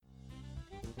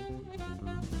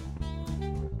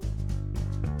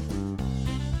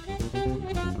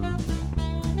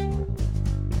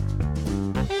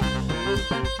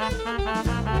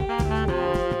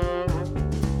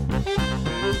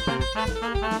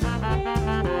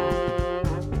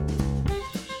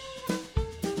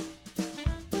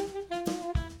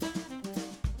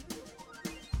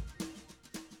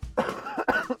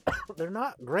They're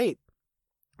not great.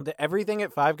 Everything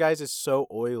at Five Guys is so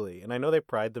oily, and I know they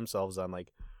pride themselves on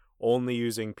like only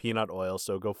using peanut oil,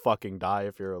 so go fucking die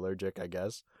if you're allergic, I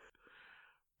guess.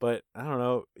 But I don't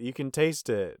know, you can taste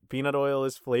it. Peanut oil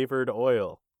is flavored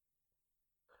oil.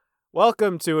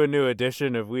 Welcome to a new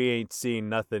edition of We Ain't Seen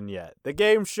Nothing Yet, the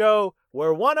game show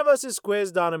where one of us is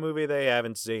quizzed on a movie they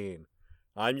haven't seen.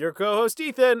 I'm your co-host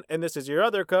Ethan, and this is your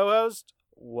other co-host,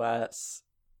 Wes.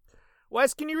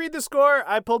 Wes, can you read the score?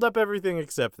 I pulled up everything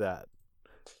except that.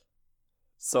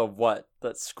 So what?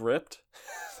 The script?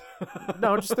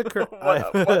 No, just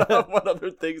the what other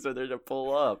things are there to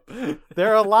pull up?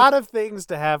 There are a lot of things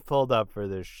to have pulled up for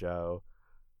this show,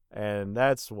 and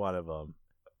that's one of them.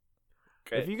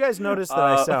 Okay. If you guys notice that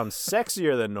I sound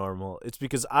sexier than normal, it's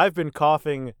because I've been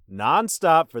coughing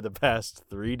nonstop for the past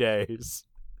 3 days.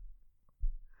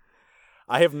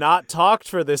 I have not talked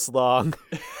for this long.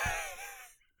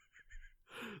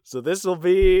 So this will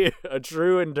be a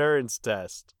true endurance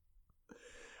test.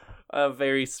 A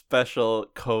very special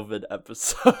COVID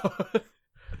episode.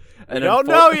 We don't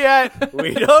know yet.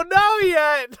 We don't know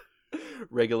yet.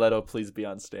 Rigoletto, please be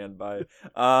on standby.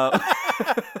 Well,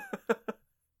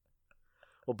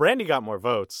 Brandy got more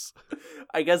votes.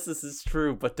 I guess this is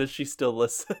true, but does she still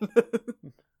listen?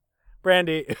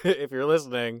 Brandy, if you're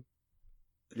listening,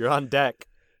 you're on deck.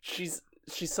 She's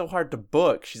so hard to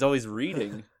book. She's always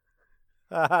reading.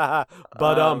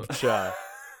 But-um-cha.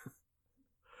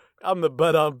 I'm the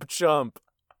but-um-chump.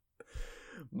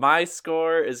 My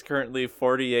score is currently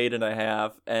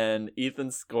 48.5, and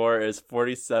Ethan's score is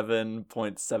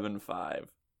 47.75.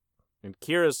 And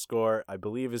Kira's score, I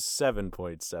believe, is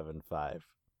 7.75.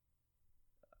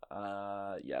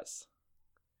 Yes.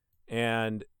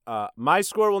 And my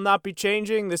score will not be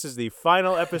changing. This is the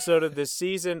final episode of this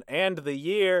season and the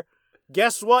year.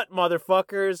 Guess what,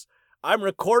 motherfuckers? I'm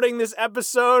recording this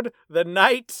episode the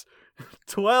night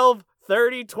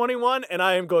 12/30/21, and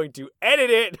I am going to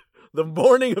edit it the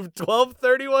morning of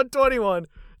 12/31/21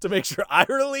 to make sure I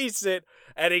release it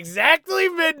at exactly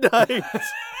midnight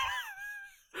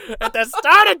at the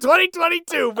start of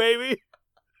 2022, baby.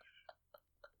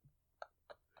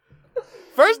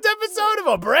 First episode of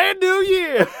a brand new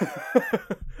year.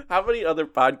 How many other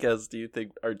podcasts do you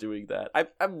think are doing that?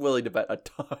 I'm willing to bet a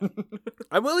ton.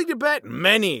 I'm willing to bet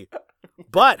many.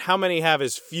 But how many have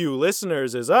as few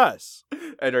listeners as us?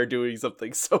 And are doing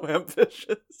something so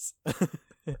ambitious.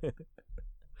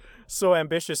 So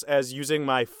ambitious as using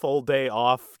my full day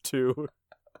off to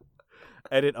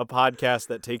edit a podcast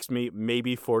that takes me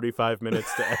maybe 45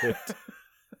 minutes to edit.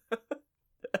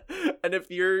 And if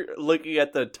you're looking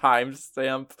at the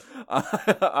timestamp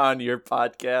on your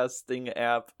podcasting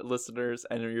app, listeners,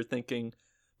 and you're thinking,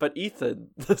 but Ethan,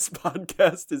 this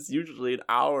podcast is usually an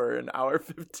hour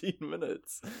 15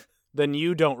 minutes. Then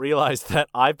you don't realize that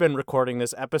I've been recording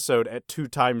this episode at 2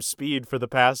 times speed for the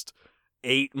past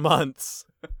 8 months.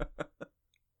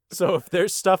 So if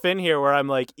there's stuff in here where I'm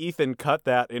like, Ethan, cut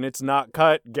that, and it's not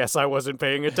cut, guess I wasn't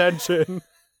paying attention.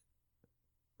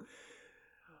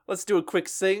 Let's do a quick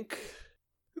sync.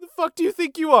 Who the fuck do you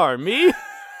think you are, me?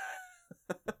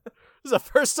 This is the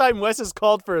first time Wes has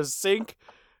called for a sync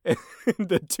in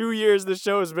the 2 years the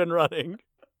show has been running.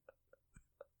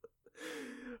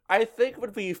 I think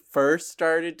when we first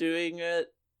started doing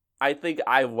it, I think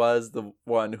I was the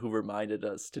one who reminded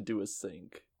us to do a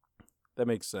sync. That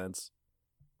makes sense.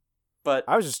 But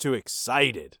I was just too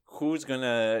excited. Who's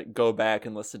gonna go back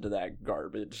and listen to that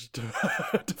garbage to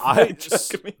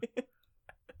check me?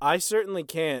 I certainly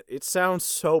can't. It sounds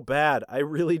so bad. I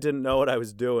really didn't know what I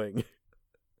was doing.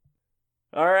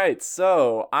 Alright,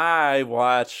 so I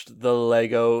watched the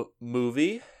Lego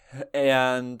Movie,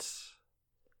 and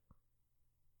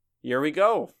here we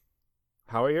go.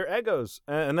 How are your Eggos?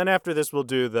 And then after this, we'll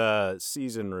do the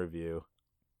season review.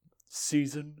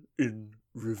 Season in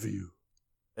review.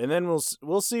 And then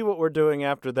we'll see what we're doing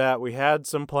after that. We had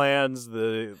some plans.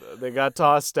 They got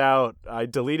tossed out. I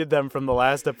deleted them from the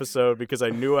last episode because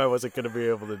I knew I wasn't going to be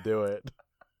able to do it.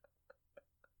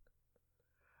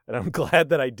 And I'm glad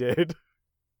that I did.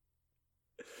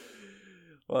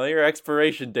 Well, your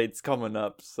expiration date's coming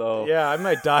up, so... Yeah, I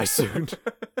might die soon.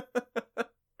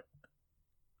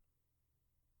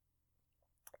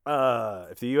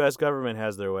 If the U.S. government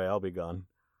has their way, I'll be gone.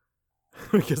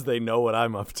 Because they know what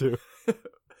I'm up to.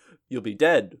 You'll be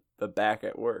dead, but back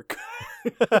at work.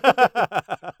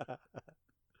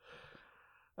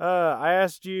 I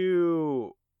asked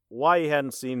you why you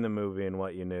hadn't seen the movie and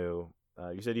what you knew.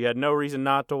 You said you had no reason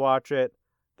not to watch it.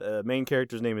 The main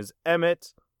character's name is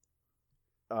Emmett,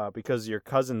 because your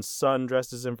cousin's son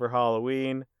dresses him for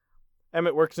Halloween.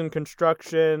 Emmett works in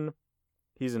construction.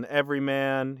 He's an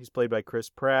everyman. He's played by Chris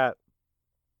Pratt.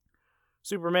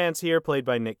 Superman's here, played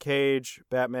by Nick Cage.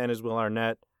 Batman is Will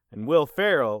Arnett. And Will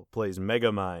Ferrell plays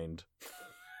Megamind.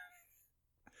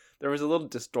 There was a little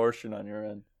distortion on your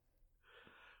end.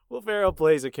 Will Ferrell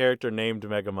plays a character named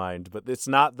Megamind, but it's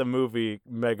not the movie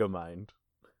Megamind.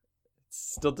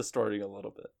 It's still distorting a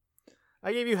little bit.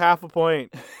 I gave you half a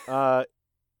point. You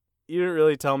didn't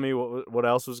really tell me what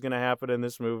else was going to happen in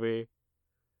this movie.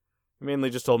 You mainly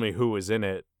just told me who was in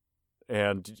it,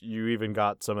 and you even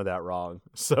got some of that wrong.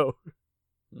 So,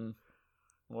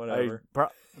 whatever. I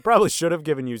probably should have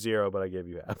given you 0, but I gave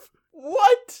you half.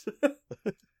 What?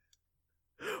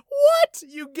 What?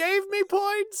 You gave me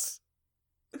points?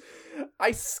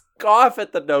 I scoff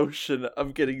at the notion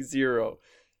of getting 0.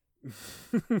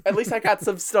 At least I got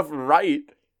some stuff right.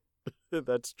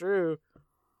 That's true.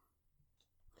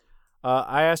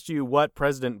 I asked you what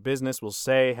President Business will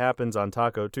say happens on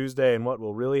Taco Tuesday and what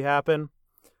will really happen.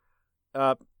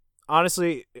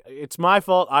 Honestly, it's my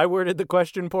fault. I worded the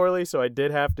question poorly, so I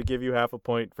did have to give you half a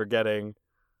point for getting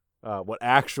what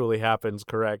actually happens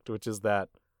correct, which is that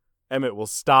Emmett will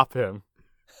stop him.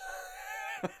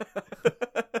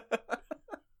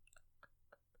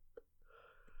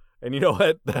 And you know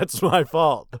what? That's my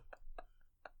fault.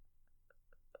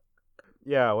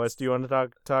 Yeah, Wes, do you want to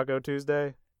talk Taco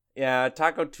Tuesday? Yeah,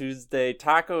 Taco Tuesday.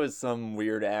 Taco is some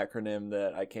weird acronym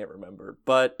that I can't remember,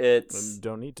 but it's...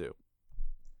 Don't need to.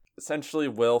 Essentially,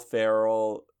 Will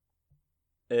Ferrell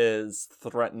is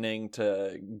threatening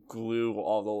to glue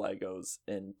all the Legos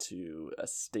into a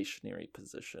stationary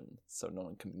position so no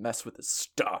one can mess with his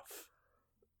stuff.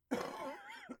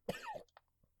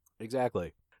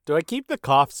 Exactly. Do I keep the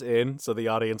coughs in so the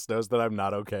audience knows that I'm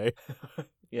not okay?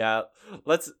 Yeah,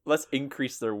 let's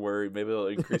increase their worry. Maybe it'll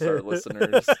increase our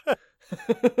listeners.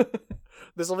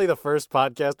 This will be the first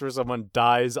podcast where someone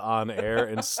dies on air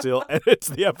and still edits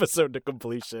the episode to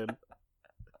completion.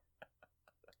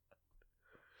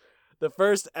 The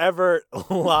first ever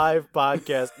live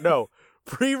podcast. No,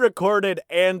 pre-recorded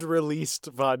and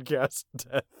released podcast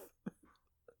death.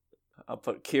 I'll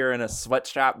put Kira in a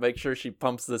sweatshop, make sure she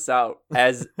pumps this out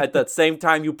as at the same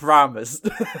time you promised.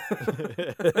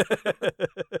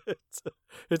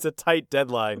 It's a tight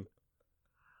deadline.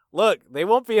 Look, they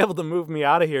won't be able to move me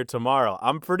out of here tomorrow.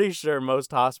 I'm pretty sure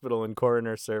most hospital and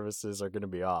coroner services are going to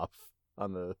be off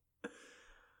on the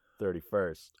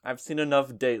 31st. I've seen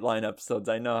enough Dateline episodes.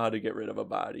 I know how to get rid of a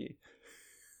body.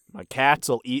 My cats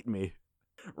will eat me.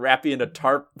 Wrap you in a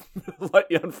tarp, light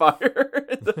you on fire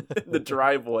in the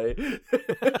driveway.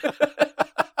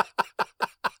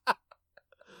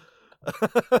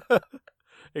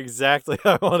 Exactly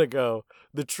how I want to go.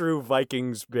 The true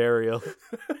Vikings burial.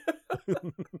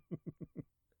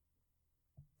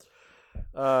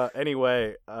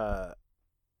 Anyway, I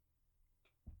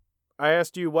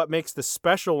asked you what makes the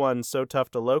special one so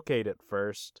tough to locate at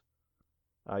first.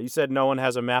 You said no one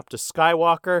has a map to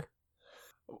Skywalker.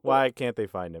 Why can't they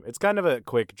find him? It's kind of a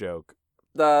quick joke.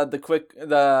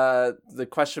 The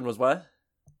question was what?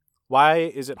 Why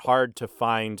is it hard to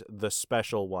find the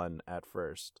special one at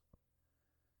first?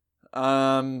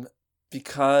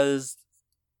 Because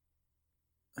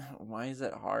why is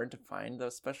it hard to find the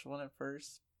special one at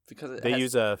first? Because they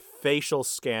use a facial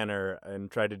scanner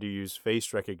and try to use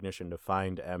face recognition to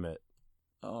find Emmett.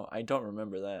 Oh, I don't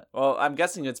remember that. Well, I'm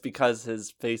guessing it's because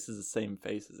his face is the same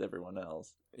face as everyone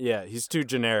else. Yeah, he's too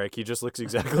generic. He just looks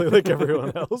exactly like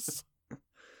everyone else.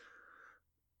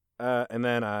 And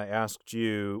then I asked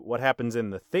you what happens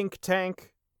in the think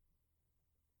tank.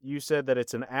 You said that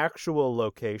it's an actual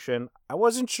location. I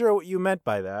wasn't sure what you meant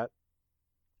by that.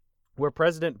 Where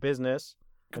President Business...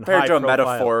 Compared to a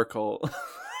metaphorical...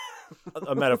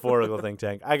 a metaphorical think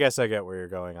tank. I guess I get where you're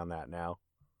going on that now.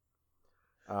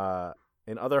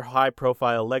 And other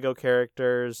high-profile Lego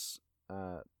characters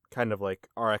kind of like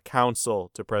are a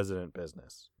counsel to President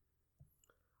Business.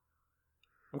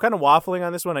 I'm kind of waffling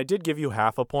on this one. I did give you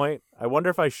half a point. I wonder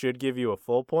if I should give you a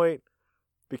full point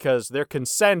because their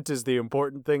consent is the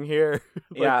important thing here.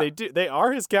 Yeah, they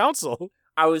are his counsel.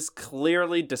 I was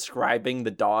clearly describing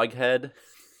the dog head.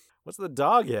 What's the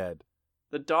dog head?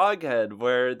 The dog head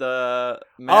where the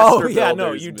master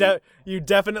builders you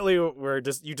definitely were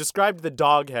you described the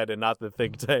dog head and not the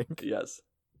think tank. Yes.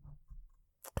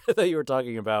 I thought you were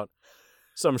talking about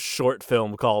some short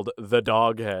film called The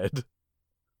Dog Head.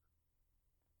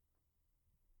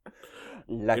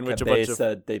 La in which a bunch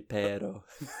cabeza de perro.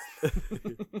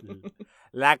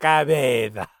 La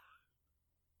cabeza.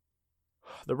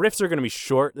 The riffs are going to be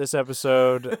short this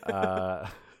episode,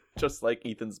 Just like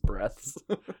Ethan's breaths.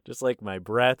 just like my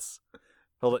breaths.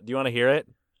 Hold it. Do you want to hear it?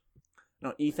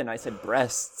 No, Ethan, I said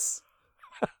breasts.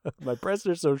 My breasts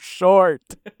are so short.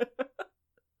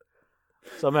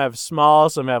 Some have small,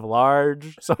 some have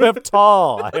large, some have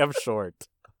tall. I have short.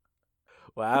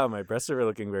 Wow, my breasts are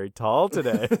looking very tall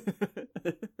today.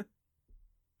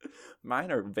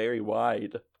 Mine are very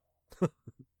wide.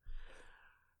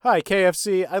 Hi,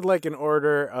 KFC. I'd like an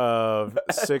order of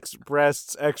 6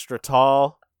 breasts extra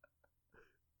tall.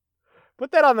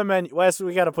 Put that on the menu. Wes,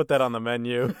 we got to put that on the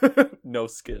menu. No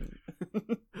skin.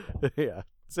 Yeah.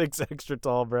 6 extra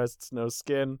tall breasts, no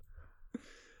skin.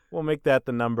 We'll make that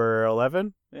the number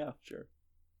 11. Yeah, sure.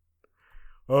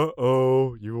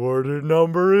 Uh-oh, you ordered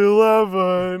number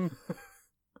 11.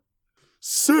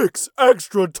 6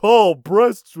 extra tall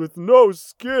breasts with no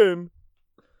skin.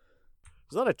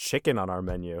 There's a lot of chicken on our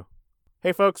menu.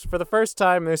 Hey, folks, for the first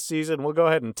time this season, we'll go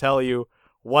ahead and tell you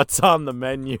what's on the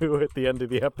menu at the end of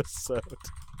the episode.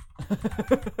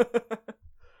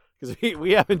 Because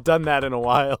we haven't done that in a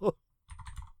while.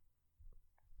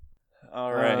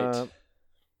 All right.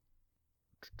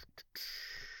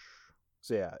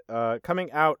 So yeah,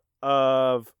 coming out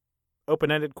of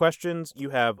open-ended questions,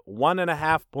 you have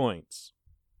 1.5 points.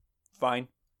 Fine.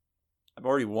 I've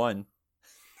already won.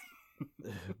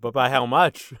 But by how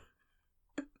much?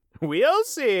 We'll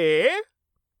see.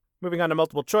 Moving on to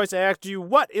multiple choice, I asked you,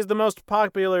 what is the most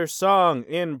popular song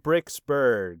in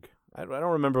Bricksburg? I don't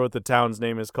remember what the town's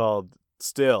name is called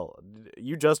still.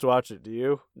 You just watched it, do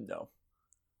you? No.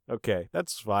 Okay,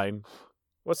 that's fine.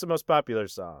 What's the most popular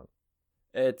song?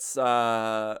 It's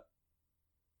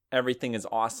Everything is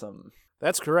Awesome.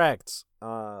 That's correct.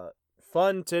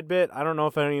 Fun tidbit, I don't know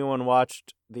if anyone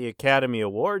watched the Academy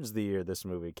Awards the year this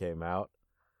movie came out.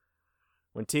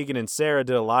 When Tegan and Sarah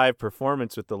did a live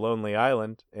performance with The Lonely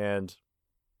Island, and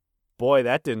boy,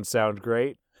 that didn't sound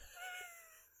great.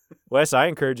 Wes, I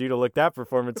encourage you to look that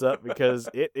performance up because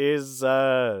it is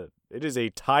a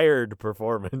tired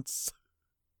performance.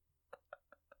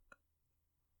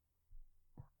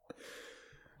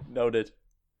 Noted.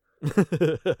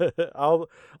 I'll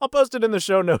post it in the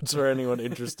show notes for anyone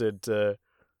interested to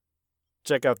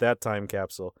check out that time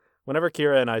capsule. Whenever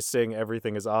Kira and I sing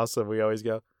Everything is Awesome, we always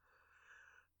go,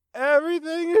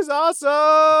 Everything is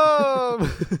awesome!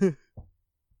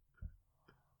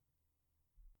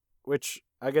 Which,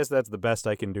 I guess that's the best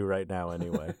I can do right now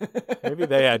anyway. Maybe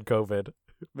they had COVID.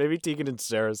 Maybe Tegan and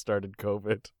Sarah started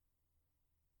COVID.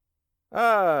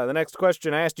 The next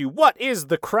question I asked you, what is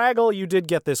the Craggle? You did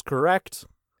get this correct.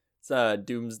 It's a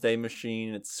doomsday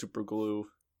machine. It's super glue.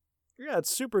 Yeah, it's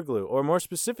super glue, or more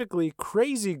specifically,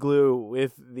 crazy glue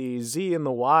with the Z and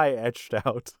the Y etched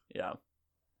out. Yeah.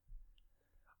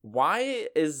 Why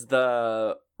is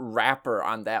the wrapper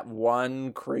on that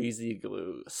one crazy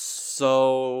glue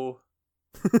so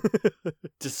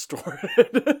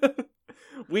distorted?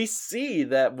 We see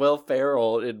that Will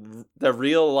Ferrell, the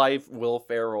real life Will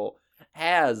Ferrell,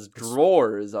 has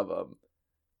drawers of them.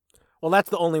 Well, that's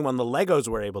the only one the Legos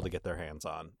were able to get their hands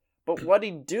on. But what'd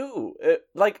he do? It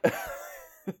makes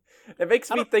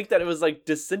me think that it was like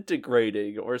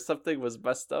disintegrating or something was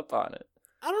messed up on it.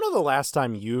 I don't know the last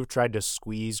time you've tried to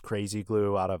squeeze crazy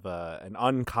glue out of an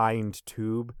unkind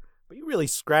tube, but you really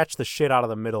scratched the shit out of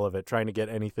the middle of it trying to get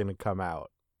anything to come out.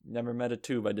 Never met a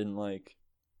tube I didn't like.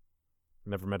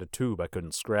 Never met a tube I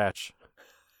couldn't scratch.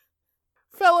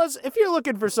 Fellas, if you're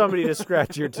looking for somebody to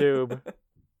scratch your tube,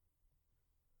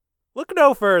 look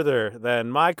no further than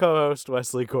my co-host,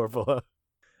 Wesley Corpola.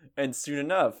 And soon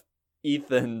enough,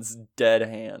 Ethan's dead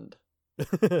hand.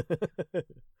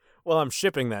 Well, I'm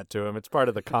shipping that to him. It's part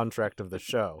of the contract of the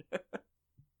show.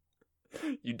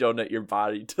 You donate your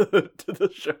body to the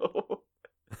show.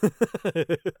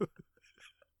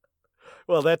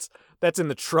 Well, that's in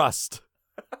the trust.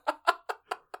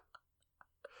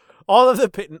 All of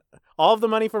the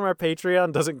money from our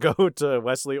Patreon doesn't go to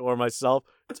Wesley or myself.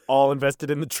 It's all invested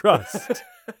in the trust.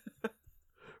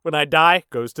 When I die,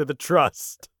 goes to the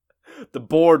trust. The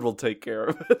board will take care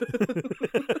of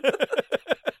it.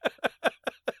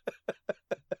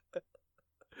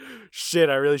 Shit,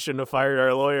 I really shouldn't have fired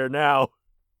our lawyer now.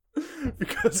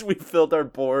 Because we filled our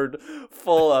board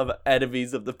full of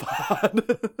enemies of the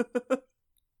pod.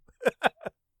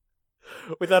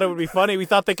 We thought it would be funny. We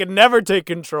thought they could never take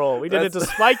control. We did it to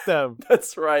spite them.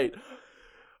 That's right.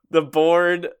 The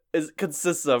board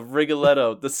consists of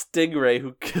Rigoletto, the Stingray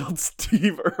who killed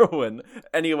Steve Irwin,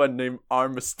 anyone named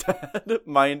Armistead,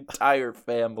 my entire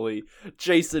family,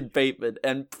 Jason Bateman,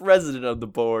 and president of the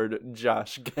board,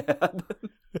 Josh Gad.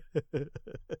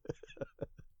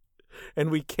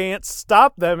 And we can't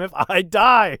stop them if I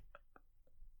die.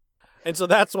 And so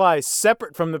that's why,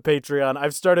 separate from the Patreon,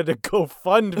 I've started a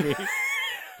GoFundMe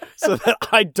so that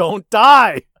I don't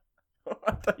die.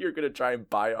 I thought you were going to try and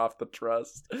buy off the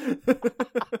trust.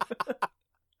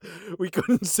 We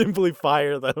couldn't simply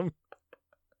fire them.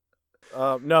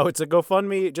 No, it's a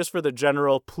GoFundMe just for the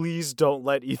general, please don't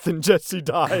let Ethan Jesse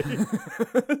die.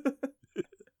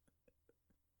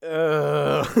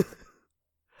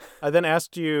 I then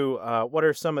asked you, what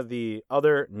are some of the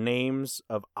other names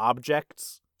of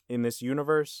objects in this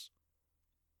universe?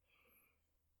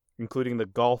 Including the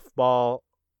golf ball,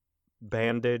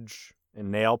 bandage, and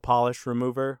nail polish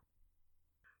remover.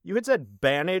 You had said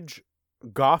bandage,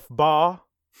 golf ball,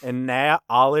 and nail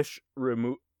polish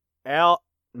Uver.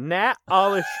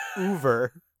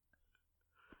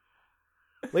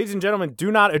 Ladies and gentlemen,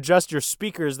 do not adjust your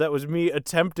speakers. That was me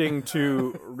attempting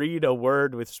to read a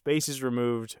word with spaces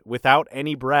removed without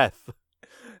any breath.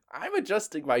 I'm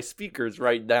adjusting my speakers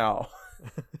right now.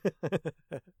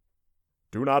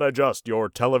 Do not adjust your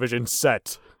television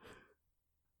set.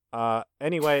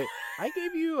 Anyway, I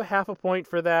gave you half a point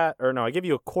for that. Or no, I gave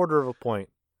you a quarter of a point.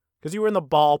 Because you were in the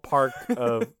ballpark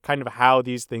of kind of how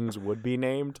these things would be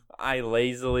named. I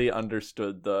lazily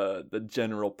understood the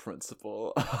general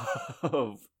principle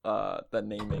of the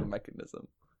naming mechanism.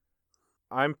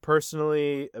 I'm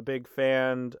personally a big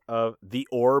fan of the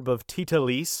Orb of Tita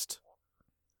Least,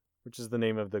 which is the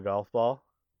name of the golf ball.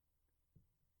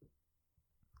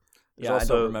 Yeah, I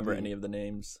don't remember any of the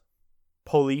names.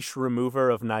 Polish Remover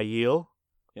of Nail.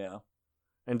 Yeah.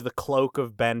 And the Cloak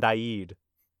of Bandaid.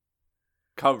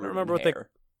 Covered in hair.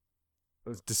 It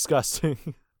was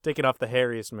disgusting. Taking off the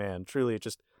hairiest man. Truly, it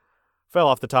just fell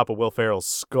off the top of Will Ferrell's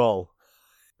skull.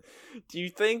 Do you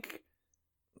think...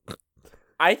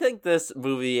 I think this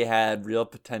movie had real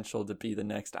potential to be the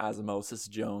next Osmosis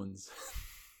Jones.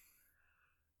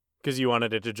 Because you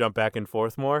wanted it to jump back and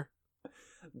forth more?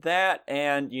 That,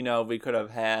 and, you know, we could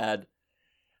have had...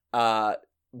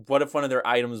 what if one of their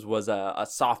items was a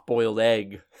soft-boiled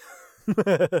egg?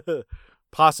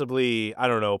 Possibly, I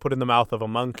don't know, put in the mouth of a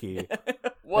monkey.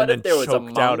 What if there was a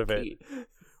monkey? Out of it.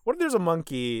 What if there's a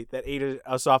monkey that ate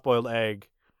a soft-boiled egg,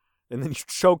 and then you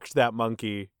choked that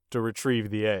monkey to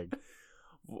retrieve the egg?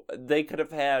 They could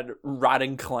have had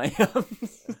rotting clams.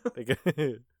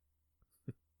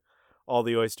 All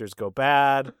the oysters go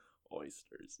bad.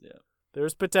 Oysters, yeah.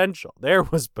 There's potential. There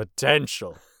was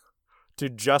potential to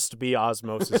just be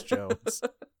Osmosis Jones.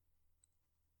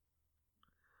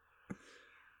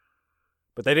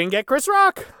 But they didn't get Chris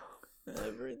Rock.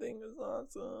 Everything is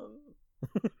awesome.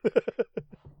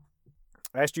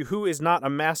 I asked you who is not a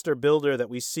master builder that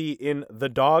we see in The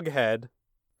Doghead.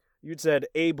 You'd said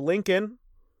Abe Lincoln.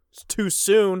 It's too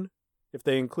soon if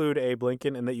they include Abe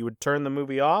Lincoln, and that you would turn the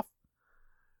movie off.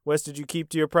 Wes, did you keep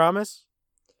to your promise?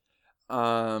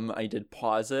 I did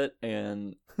pause it,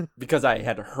 and because I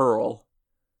had to hurl.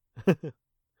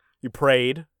 You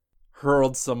prayed.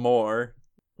 Hurled some more.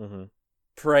 Mm-hmm.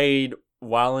 Prayed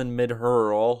while in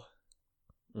mid-hurl.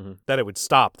 Mm-hmm. That it would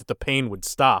stop, that the pain would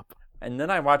stop. And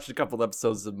then I watched a couple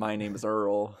episodes of My Name is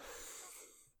Earl.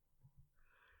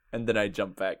 And then I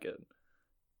jumped back in.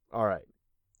 All right.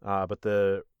 But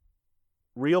the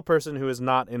real person who is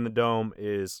not in the dome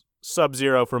is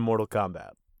Sub-Zero from Mortal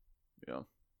Kombat. Yeah.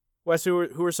 Wes,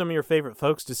 who are some of your favorite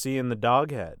folks to see in The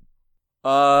Doghead?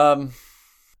 I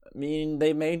mean,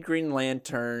 they made Green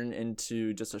Lantern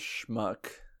into just a schmuck.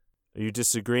 Are you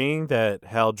disagreeing that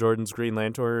Hal Jordan's Green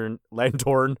Lantern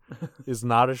is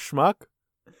not a schmuck?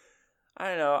 I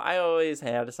don't know. I always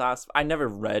had a soft spot. I never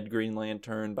read Green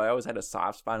Lantern, but I always had a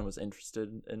soft spot and was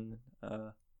interested in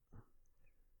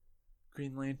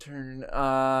Green Lantern.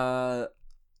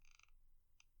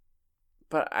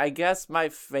 But I guess my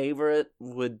favorite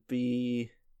would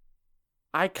be...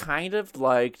 I kind of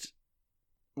liked...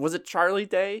 Was it Charlie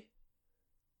Day?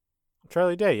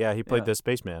 Charlie Day, yeah. He played the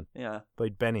spaceman. Yeah.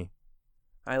 Played Benny.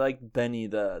 I like Benny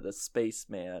the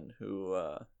spaceman who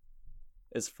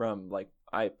is from, like,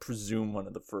 I presume one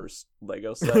of the first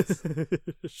Lego sets.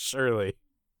 Surely.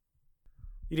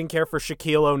 You didn't care for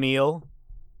Shaquille O'Neal?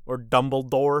 Or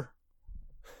Dumbledore?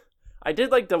 I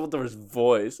did like Dumbledore's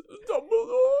voice.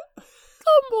 Dumbledore!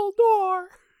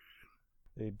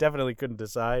 They definitely couldn't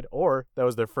decide, or that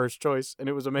was their first choice, and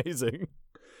it was amazing.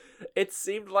 It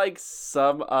seemed like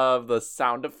some of the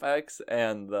sound effects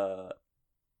and the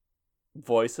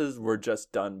voices were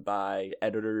just done by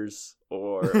editors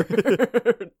or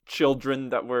children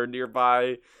that were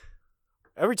nearby.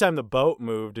 Every time the boat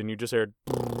moved and you just heard,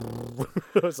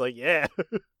 I was like, yeah.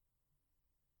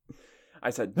 I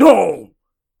said, no!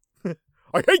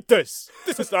 I hate this.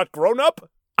 This is not grown up.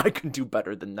 I can do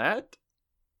better than that.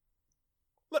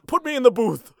 Put me in the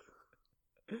booth.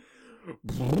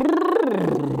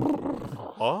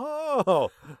 Oh,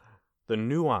 the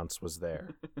nuance was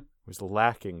there. It was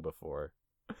lacking before.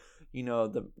 You know,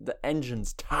 the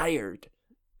engine's tired.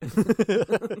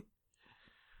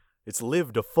 It's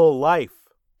lived a full life.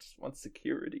 Just wants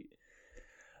security.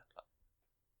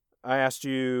 I asked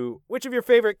you, which of your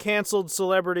favorite canceled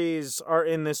celebrities are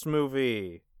in this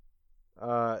movie?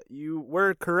 You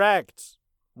were correct.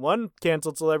 One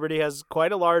canceled celebrity has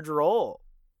quite a large role.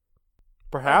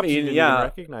 Perhaps you didn't even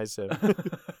recognize him.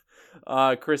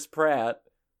 Chris Pratt.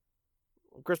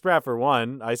 Chris Pratt for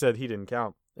one. I said he didn't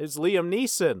count. It's Liam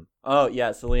Neeson. Oh,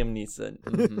 yes, Liam Neeson.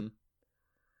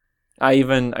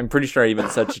 Mm-hmm. I'm pretty sure I even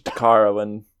said to Takara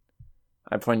when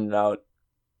I pointed out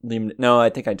No, I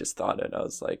think I just thought it. I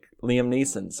was like, Liam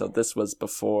Neeson. So this was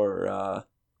before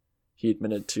he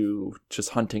admitted to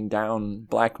just hunting down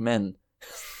black men.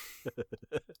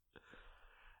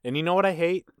 And you know what I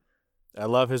hate? I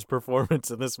love his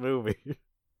performance in this movie.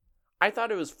 I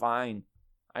thought it was fine.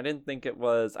 I didn't think it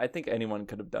was. I think anyone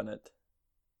could have done it.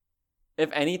 If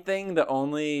anything, the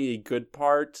only good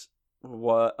part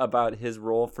about his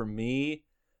role for me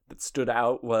that stood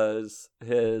out was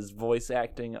his voice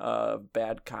acting of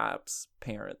Bad Cop's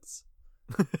parents.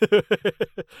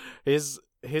 His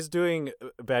doing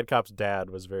Bad Cop's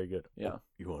dad was very good. Yeah. Oh,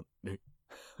 you want me?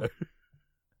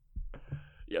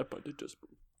 Yeah, but it just...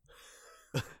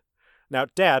 Now,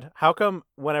 Dad, how come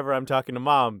whenever I'm talking to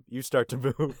Mom, you start to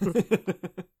move?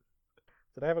 Did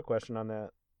I have a question on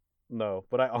that? No,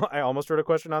 but I almost wrote a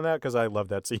question on that because I love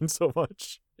that scene so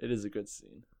much. It is a good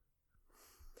scene.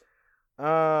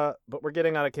 But we're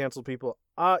getting out of canceled people.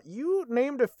 You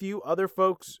named a few other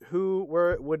folks who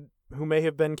may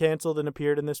have been canceled and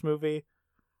appeared in this movie.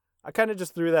 I kind of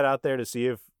just threw that out there to see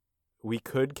if we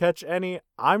could catch any.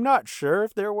 I'm not sure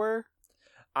if there were.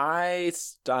 I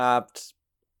stopped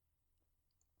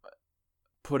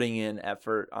putting in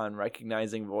effort on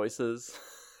recognizing voices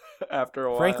after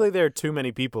a while. Frankly, there are too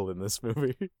many people in this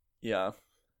movie. Yeah.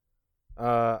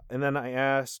 And then I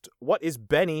asked, what is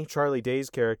Benny, Charlie Day's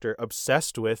character,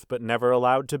 obsessed with but never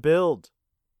allowed to build?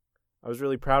 I was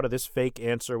really proud of this fake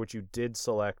answer, which you did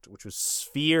select, which was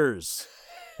spheres.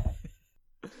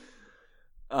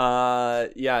 Yeah,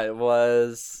 it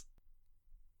was...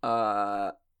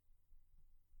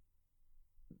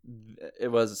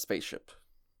 It was a spaceship.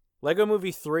 Lego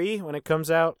Movie 3, when it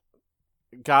comes out,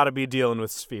 gotta be dealing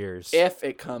with spheres. If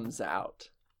it comes out.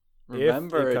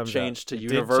 Remember, it changed to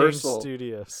Universal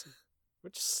Studios,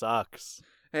 which sucks.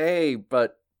 Hey,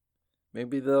 but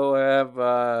maybe they'll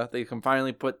have, they can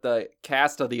finally put the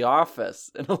cast of The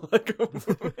Office in a Lego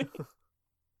movie.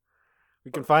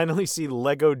 We can finally see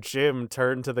Lego Jim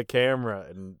turn to the camera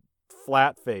and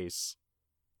flat face.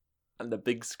 On the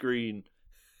big screen.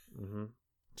 Mm-hmm.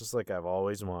 Just like I've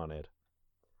always wanted.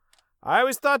 I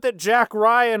always thought that Jack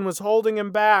Ryan was holding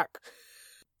him back.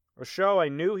 A show I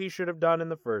knew he should have done in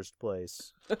the first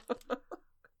place.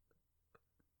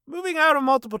 Moving out of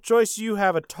multiple choice, you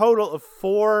have a total of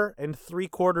 4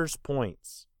 3/4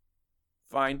 points.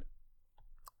 Fine.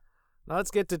 Now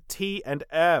let's get to T and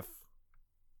F.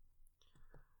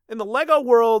 In the Lego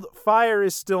world, fire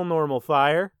is still normal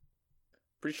fire.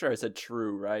 Pretty sure I said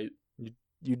true, right?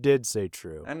 You did say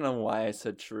true. I don't know why I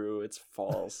said true. It's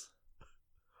false.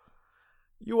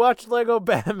 You watched Lego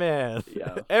Batman.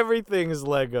 Yeah. Everything is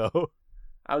Lego.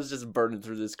 I was just burning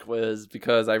through this quiz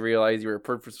because I realized you were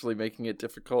purposefully making it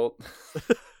difficult.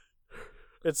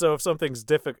 And so if something's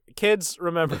difficult... Kids,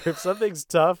 remember, if something's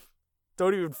tough,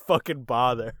 don't even fucking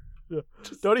bother.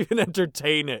 Don't even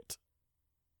entertain it.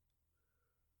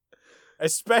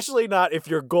 Especially not if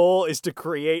your goal is to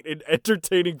create an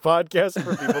entertaining podcast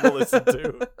for people to listen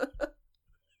to.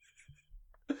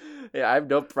 Yeah, I have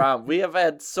no problem. We have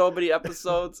had so many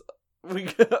episodes.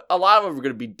 A lot of them are going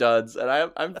to be duds, and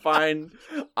I'm fine.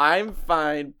 I'm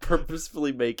fine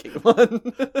purposefully making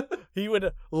one. He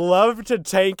would love to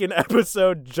tank an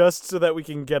episode just so that we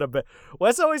can get a bad...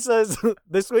 Wes always says,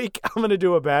 this week I'm going to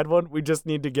do a bad one. We just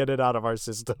need to get it out of our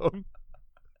system.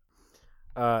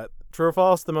 True or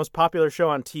false, the most popular show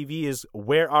on TV is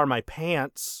Where Are My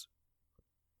Pants?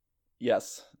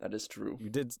 Yes, that is true. You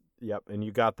did, yep, and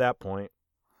you got that point.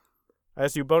 I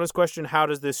asked you a bonus question, how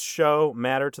does this show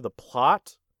matter to the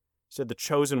plot? You said the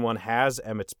chosen one has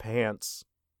Emmett's pants.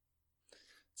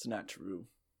 It's not true.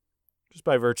 Just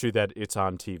by virtue that it's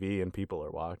on TV and people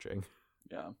are watching.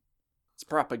 Yeah. It's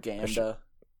propaganda.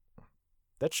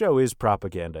 That show is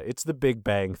propaganda. It's the Big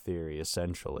Bang Theory,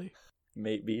 essentially.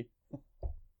 Maybe.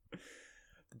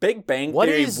 Big Bang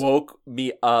Theory woke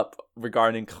me up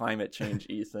regarding climate change,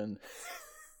 Ethan.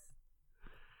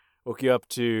 Woke you up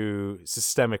to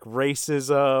systemic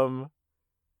racism,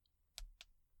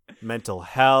 mental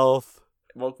health.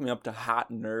 Woke me up to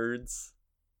hot nerds.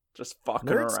 Just fucking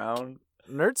around.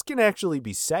 Nerds can actually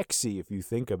be sexy if you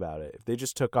think about it. If they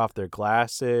just took off their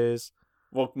glasses,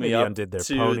 woke me up undid their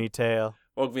ponytail.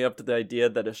 Woke me up to the idea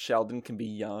that a Sheldon can be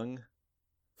young.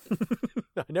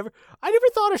 I never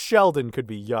thought a Sheldon could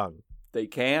be young. They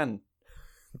can.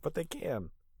 But they can.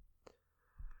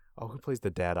 Oh, who plays the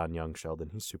dad on Young Sheldon?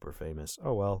 He's super famous.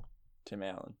 Oh, well. Tim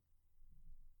Allen.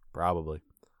 Probably.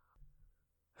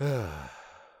 All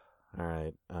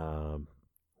right.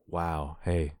 Wow.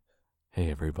 Hey,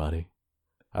 everybody.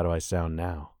 How do I sound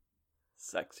now?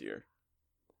 Sexier.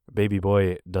 Baby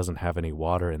boy doesn't have any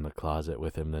water in the closet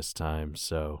with him this time,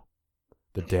 so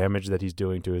the damage that he's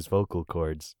doing to his vocal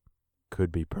cords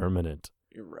could be permanent.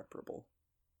 Irreparable.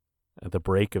 At the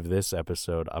break of this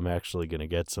episode, I'm actually going to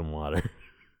get some water.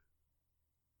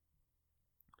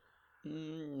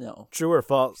 No. True or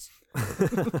false?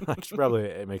 I should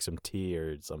probably make some tea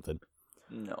or something.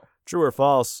 No. True or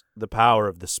false, the power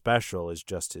of the special is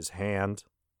just his hand?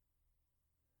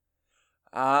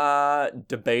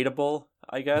 Debatable,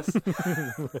 I guess.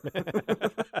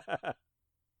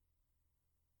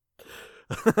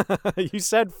 You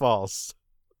said false.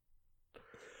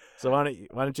 So why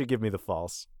don't you give me the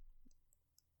false?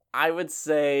 I would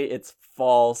say it's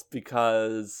false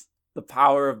because the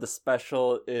power of the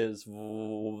special is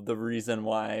the reason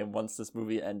why once this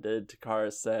movie ended,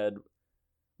 Takara said,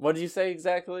 what did you say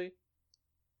exactly?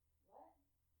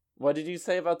 What did you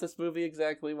say about this movie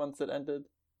exactly once it ended?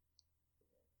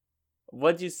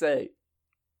 What'd you say?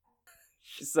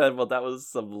 She said, well, that was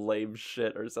some lame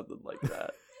shit or something like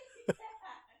that.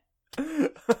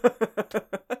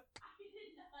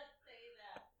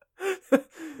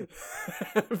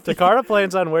 Takara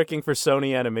plans on working for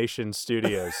Sony Animation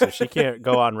Studios, so she can't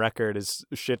go on record as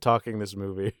shit-talking this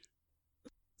movie.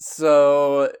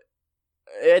 So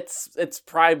it's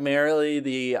primarily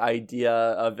the idea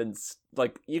of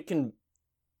the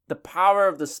power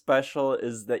of the special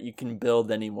is that you can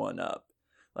build anyone up.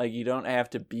 Like, you don't have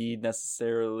to be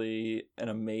necessarily an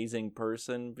amazing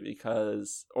person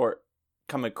or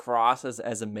come across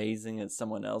as amazing as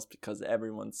someone else because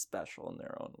everyone's special in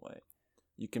their own way.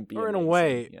 You can be in amazing, a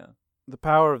way, yeah. The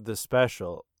power of the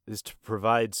special is to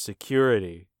provide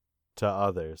security to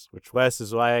others, which, Wes,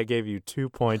 is why I gave you 2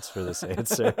 points for this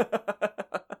answer.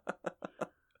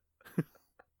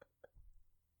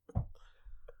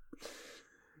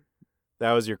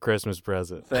 That was your Christmas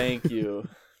present. Thank you.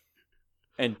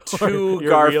 And 2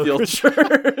 Garfield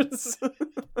shirts.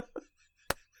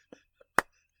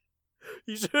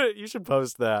 You should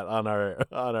post that on our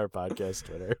podcast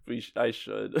Twitter. I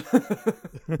should.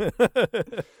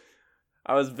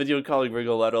 I was video calling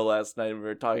Rigoletto last night and we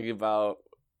were talking about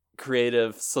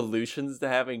creative solutions to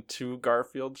having 2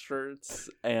 Garfield shirts,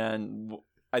 and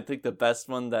I think the best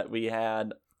one that we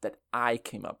had that I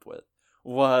came up with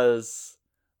was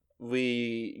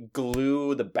we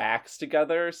glue the backs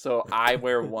together so I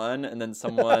wear one and then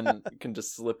someone can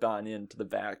just slip on into the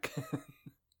back.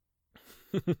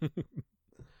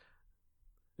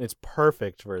 It's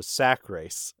perfect for a sack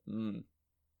race.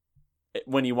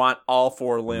 When you want all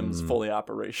 4 limbs fully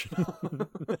operational.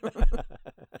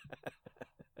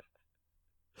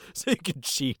 So you can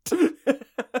cheat.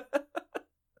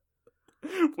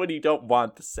 When you don't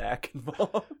want the sack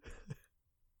involved.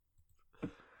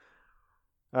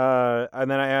 And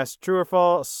then I asked, true or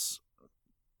false?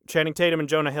 Channing Tatum and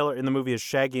Jonah Hill are in the movie as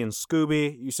Shaggy and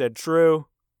Scooby. You said true.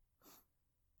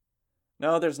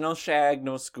 No, there's no Shag,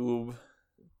 no Scoob.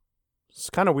 It's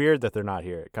kind of weird that they're not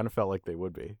here. It kind of felt like they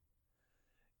would be.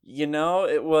 You know,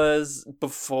 it was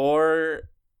before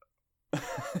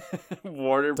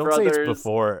Warner Don't Brothers. Say it's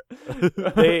before.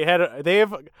 They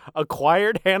have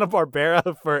acquired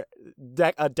Hanna-Barbera for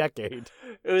a decade.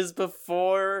 It was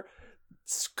before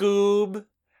Scoob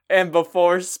and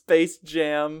before Space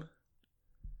Jam,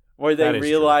 where they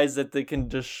realized that they can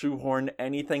just shoehorn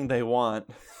anything they want.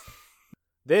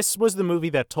 This was the movie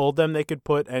that told them they could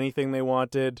put anything they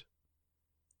wanted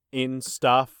in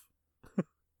stuff.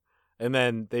 And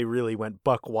then they really went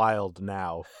buck wild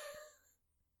now.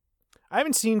 I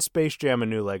haven't seen Space Jam: A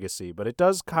New Legacy, but it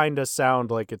does kind of sound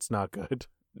like it's not good.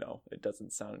 No, it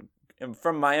doesn't sound And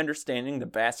from my understanding, the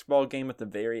basketball game at the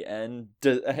very end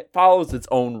follows its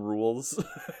own rules.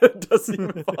 It doesn't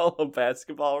even follow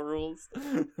basketball rules.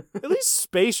 At least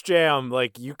Space Jam,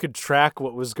 like, you could track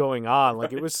what was going on.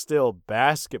 Like, it was still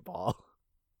basketball.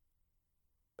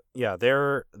 Yeah,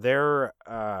 they're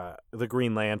the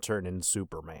Green Lantern and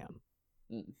Superman.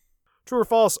 Mm. True or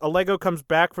false, a Lego comes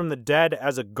back from the dead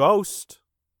as a ghost.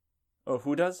 Oh,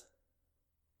 who does?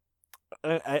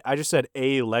 I just said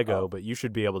a Lego, Oh. but you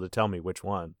should be able to tell me which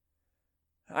one.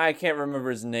 I can't remember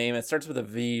his name. It starts with a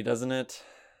V, doesn't it?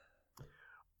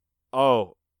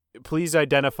 Oh, please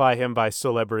identify him by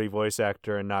celebrity voice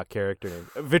actor and not character name.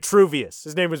 Vitruvius.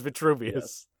 His name was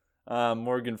Vitruvius. Yes.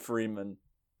 Morgan Freeman,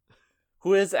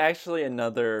 who is actually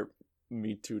another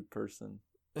Me Too'd person.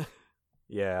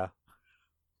 Yeah,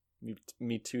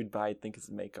 Me Too'd by, I think,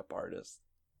 his makeup artist.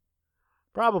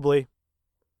 probably.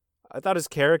 I thought his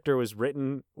character was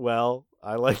written well.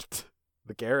 I liked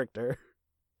the character.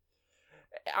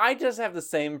 I just have the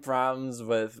same problems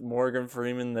with Morgan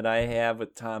Freeman that I have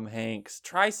with Tom Hanks.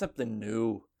 Try something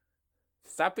new.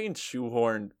 Stop being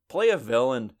shoehorned. Play a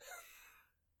villain.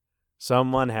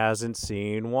 Someone hasn't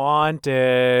seen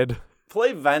Wanted.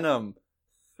 Play Venom.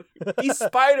 Be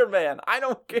Spider-Man. I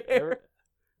don't care.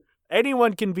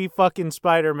 Anyone can be fucking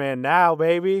Spider-Man now,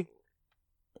 baby.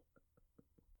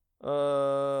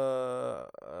 I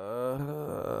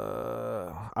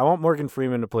want Morgan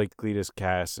Freeman to play Cletus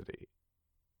Cassidy.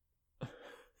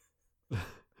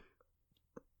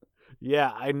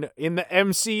 Yeah, I know, in the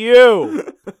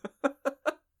MCU.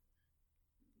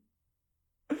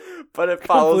 But it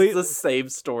follows Complete- the same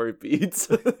story beats.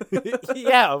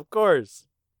 Yeah, of course.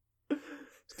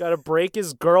 He's got to break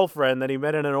his girlfriend that he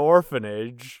met in an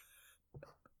orphanage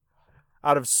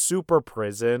out of super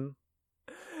prison.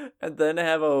 And then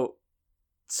have a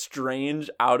strange,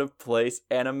 out-of-place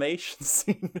animation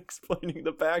scene explaining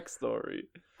the backstory.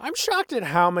 I'm shocked at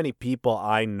how many people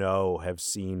I know have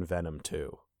seen Venom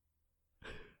 2.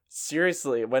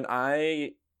 Seriously, when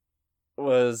I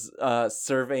was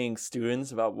surveying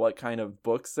students about what kind of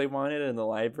books they wanted in the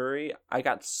library, I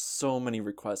got so many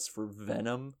requests for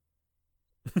Venom.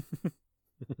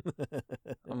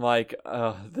 I'm like,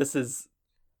 this is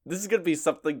gonna be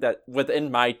something that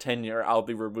within my tenure I'll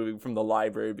be removing from the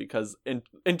library because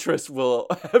interest will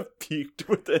have peaked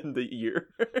within the year.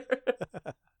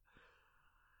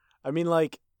 I mean,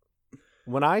 like,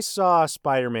 when I saw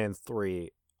Spider-Man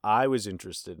 3, I was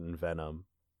interested in Venom.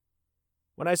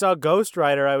 When I saw Ghost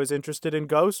Rider, I was interested in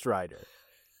Ghost Rider.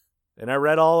 And I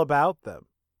read all about them.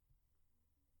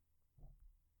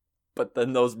 But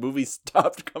then those movies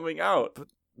stopped coming out.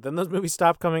 Then those movies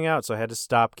stopped coming out, so I had to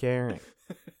stop caring.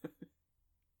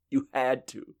 You had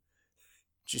to.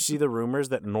 Did you see the rumors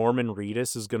that Norman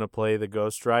Reedus is going to play the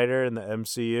Ghost Rider in the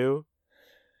MCU?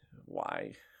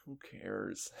 Why? Who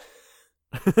cares?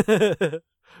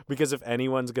 Because if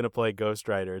anyone's going to play Ghost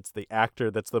Rider, it's the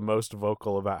actor that's the most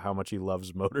vocal about how much he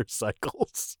loves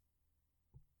motorcycles.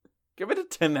 Give it to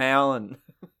Tim Allen.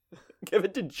 Give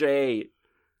it to Jay.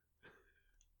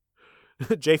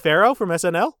 Jay Farrow from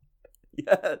SNL?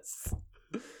 Yes.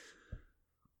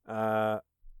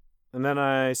 And then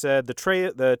I said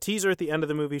the teaser at the end of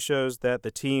the movie shows that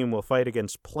the team will fight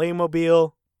against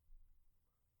Playmobil.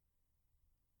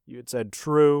 You had said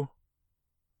true.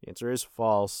 The answer is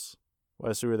false.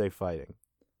 Wes, who are they fighting?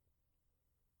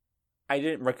 I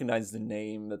didn't recognize the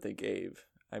name that they gave.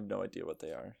 I have no idea what they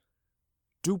are.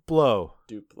 Duplo.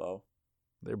 Duplo.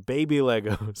 They're baby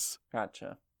Legos.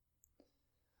 Gotcha.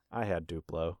 I had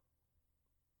Duplo.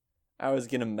 I was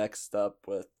getting mixed up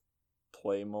with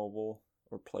Playmobil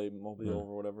or Playmobil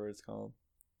or whatever it's called.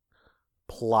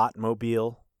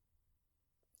 Plotmobile.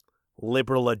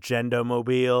 Liberal Agenda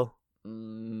Mobile.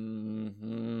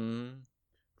 Mm-hmm.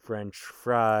 French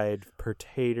fried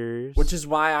potatoes. Which is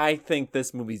why I think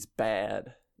this movie's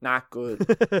bad. Not good.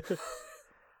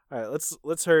 All right,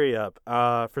 let's hurry up.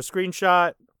 For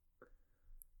screenshot,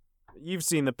 you've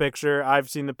seen the picture. I've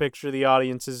seen the picture. The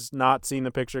audience has not seen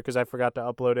the picture because I forgot to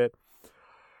upload it.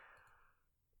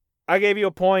 I gave you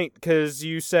a point because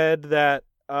you said that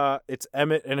it's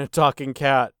Emmett and a talking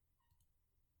cat.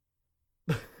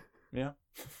 Yeah.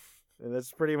 And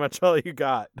that's pretty much all you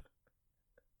got.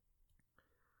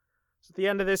 So at the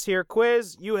end of this here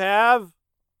quiz, you have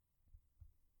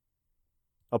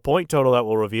a point total that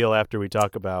we'll reveal after we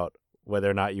talk about whether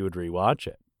or not you would rewatch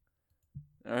it.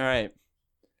 All right.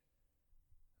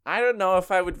 I don't know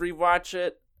if I would rewatch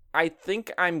it. I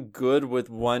think I'm good with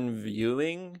one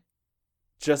viewing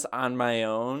just on my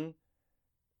own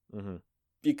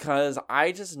because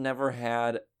I just never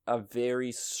had a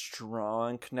very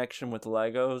strong connection with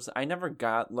Legos. I never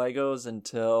got Legos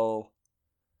until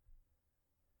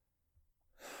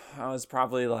I was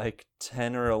probably like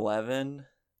 10 or 11.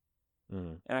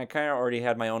 Mm. And I kind of already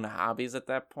had my own hobbies at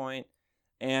that point.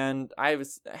 And I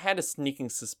had a sneaking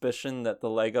suspicion that the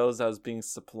Legos I was being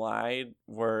supplied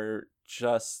were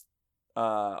just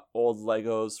old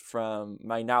Legos from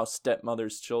my now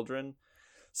stepmother's children.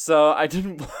 So I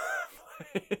didn't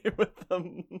play with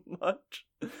them much.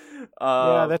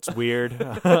 Yeah, that's weird.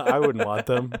 I wouldn't want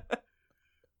them.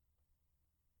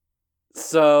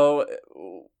 So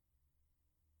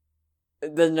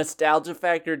the nostalgia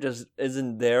factor just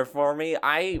isn't there for me.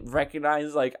 I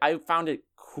recognize, like, I found it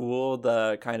cool,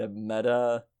 the kind of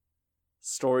meta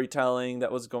storytelling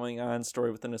that was going on,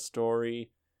 story within a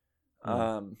story.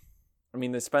 I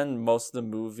mean, they spend most of the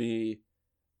movie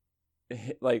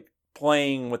like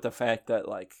playing with the fact that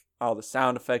like all the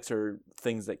sound effects are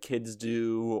things that kids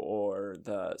do, or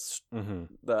the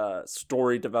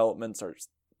story developments are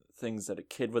things that a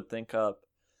kid would think of.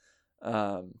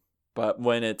 But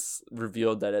when it's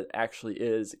revealed that it actually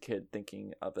is a kid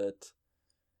thinking of it,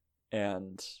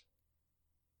 and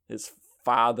his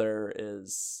father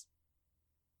is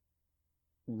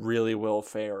really Will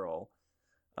Ferrell,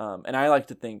 and I like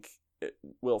to think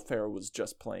Will Ferrell was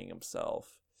just playing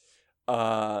himself.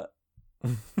 You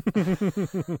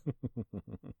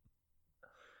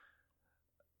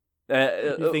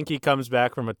think he comes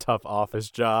back from a tough office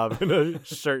job in a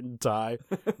shirt and tie?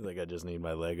 He's like, I just need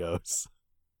my Legos.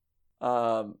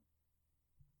 I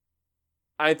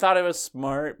thought it was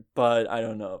smart, but I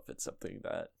don't know if it's something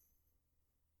that...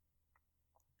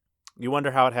 You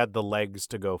wonder how it had the legs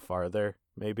to go farther,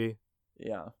 maybe?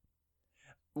 Yeah.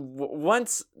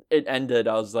 Once it ended,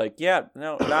 I was like, yeah,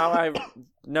 no, now I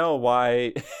know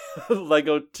why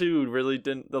Lego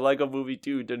Movie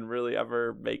 2 didn't really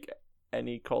ever make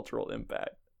any cultural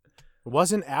impact. It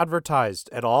wasn't advertised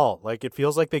at all. Like, it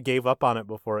feels like they gave up on it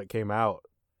before it came out.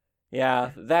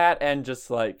 Yeah, that, and just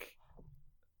like,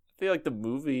 I feel like the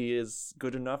movie is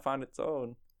good enough on its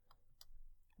own.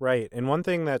 Right. And one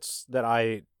thing that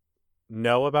I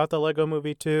know about the Lego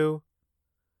Movie 2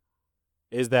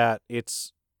 is that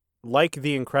it's like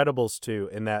The Incredibles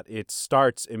 2 in that it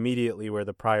starts immediately where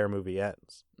the prior movie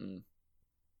ends.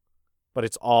 But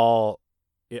it's all...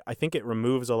 I think it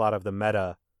removes a lot of the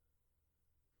meta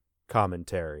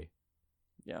commentary.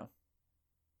 Yeah.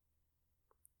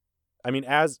 I mean,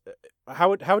 how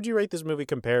would you rate this movie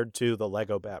compared to the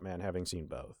Lego Batman, having seen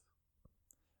both?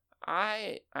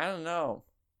 I don't know.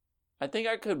 I think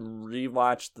I could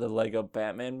rewatch the Lego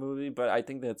Batman movie, but I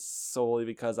think that's solely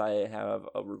because I have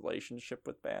a relationship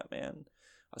with Batman,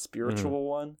 a spiritual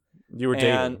one. You were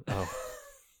dating.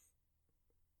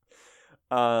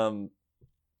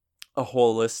 A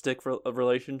holistic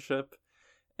relationship,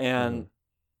 and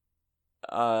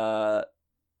but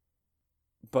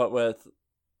with,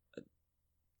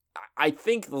 I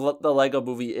think the Lego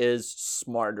movie is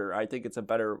smarter. I think it's a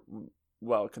better,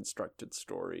 well-constructed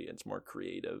story. It's more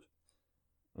creative.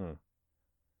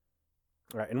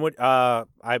 Right, and what I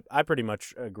pretty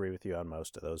much agree with you on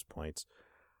most of those points.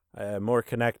 More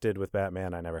connected with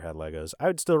Batman. I never had Legos. I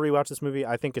would still rewatch this movie.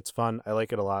 I think it's fun. I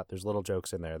like it a lot. There's little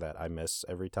jokes in there that I miss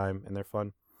every time, and they're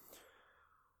fun.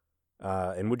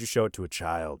 And would you show it to a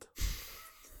child?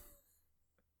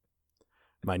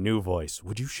 My new voice.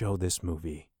 Would you show this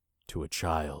movie to a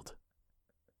child?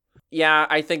 Yeah,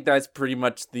 I think that's pretty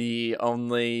much the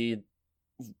only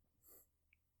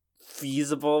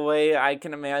feasible way I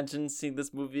can imagine seeing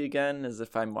this movie again, is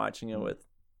if I'm watching it with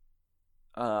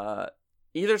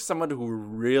either someone who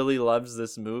really loves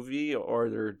this movie, or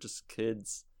they're just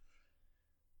kids.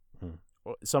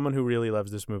 Someone who really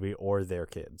loves this movie, or their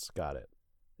kids. Got it.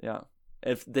 Yeah.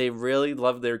 If they really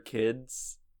love their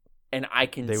kids, and I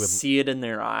can see it in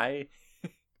their eye,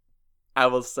 I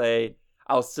will say,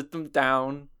 I'll sit them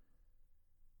down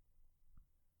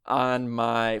on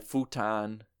my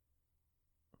futon.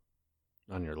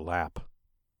 On your lap.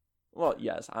 Well,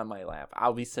 yes, on my lap.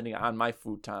 I'll be sitting on my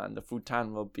futon. The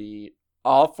futon will be,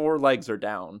 all four legs are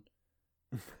down.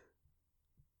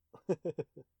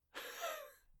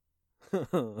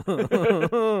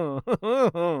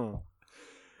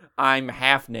 I'm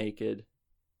half naked.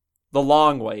 The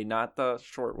long way, not the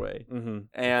short way.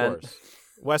 And of course.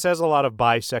 Wes has a lot of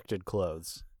bisected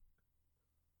clothes.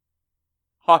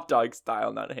 Hot dog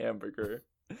style, not hamburger.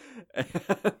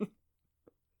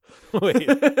 Wait.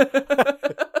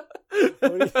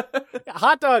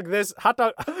 Hot dog this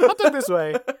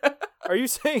way. Are you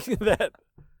saying that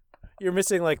you're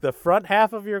missing like the front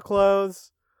half of your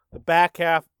clothes, the back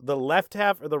half, the left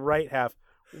half, or the right half?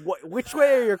 Which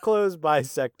way are your clothes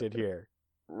bisected here?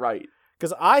 Right.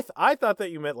 Because I thought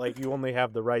that you meant like you only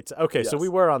have the right side. Okay, yes. So we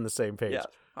were on the same page. Yeah,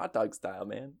 hot dog style,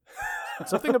 man.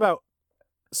 Something about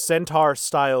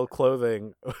centaur-style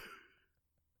clothing.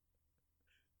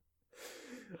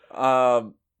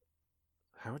 Um,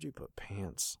 How would you put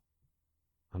pants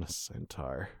on a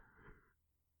centaur?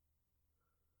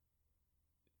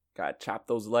 Gotta chop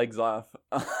those legs off.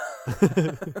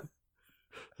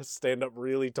 Stand up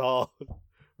really tall.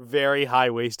 Very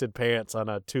high-waisted pants on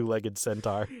a two-legged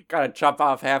centaur. Gotta chop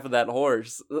off half of that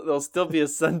horse. There'll still be a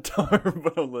centaur,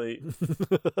 but only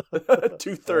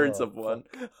 2/3 of one.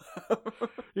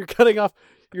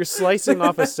 You're slicing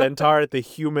off a centaur at the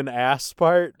human ass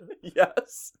part.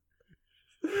 Yes.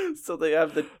 So they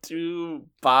have the two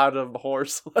bottom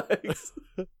horse legs.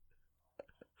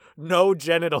 No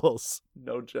genitals.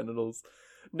 No genitals.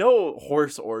 No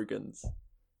horse organs.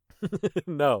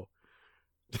 No.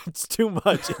 It's too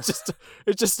much. It's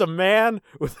just a man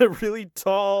with a really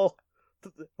tall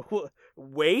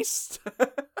waist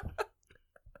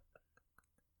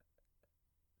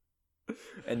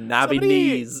and knobby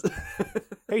knees.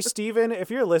 Hey, Steven,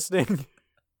 if you're listening,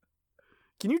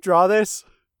 can you draw this?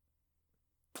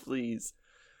 Please.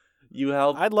 You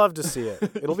help. I'd love to see it.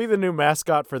 It'll be the new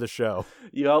mascot for the show.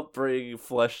 You help bring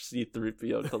Flesh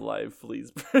C-3PO to life.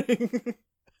 Please bring.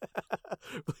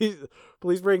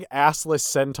 please bring assless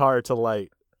centaur to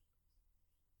light.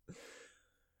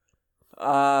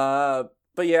 But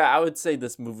yeah, I would say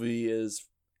this movie is.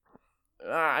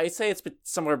 I say it's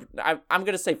somewhere. I'm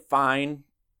gonna say fine.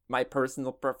 My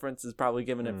personal preference is probably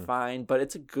giving it fine, but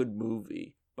it's a good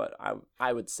movie. But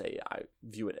I would say I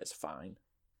view it as fine.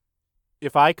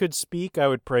 If I could speak, I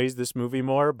would praise this movie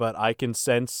more, but I can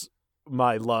sense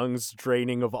my lungs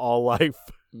draining of all life.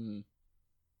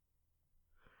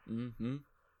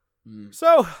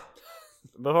 So,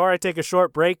 before I take a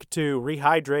short break to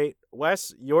rehydrate,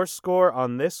 Wes, your score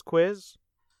on this quiz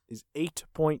is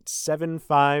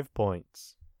 8.75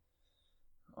 points.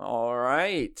 All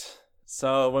right.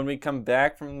 So when we come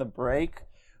back from the break,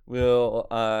 we'll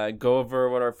go over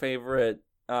what our favorite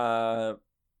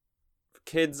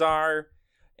kids are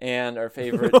and our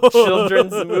favorite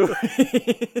children's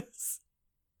movies.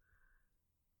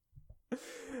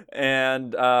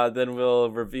 And then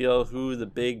we'll reveal who the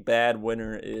big bad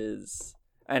winner is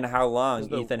and how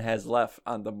long Ethan has left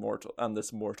on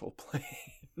this mortal plane.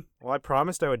 Well, I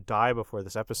promised I would die before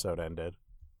this episode ended.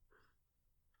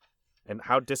 And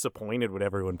how disappointed would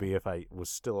everyone be if I was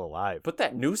still alive? Put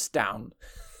that noose down.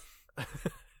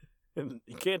 You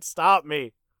can't stop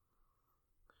me.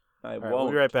 I right, won't. We'll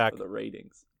be right back. For the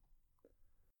ratings.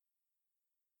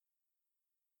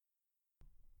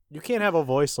 You can't have a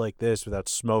voice like this without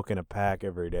smoking a pack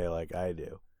every day like I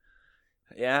do.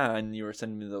 Yeah, and you were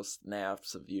sending me those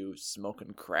snaps of you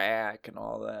smoking crack and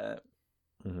all that.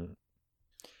 Mm-hmm.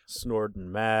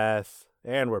 Snorting meth.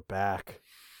 And we're back.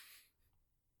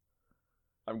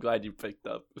 I'm glad you picked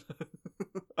up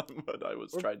on what I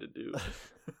was trying to do.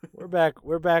 We're back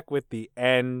with the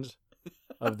end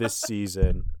of this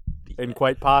season. And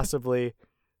quite possibly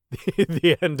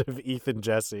the end of Ethan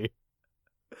Jesse.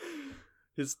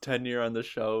 His tenure on the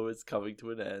show is coming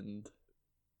to an end.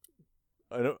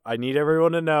 I need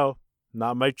everyone to know,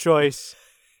 not my choice.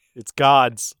 It's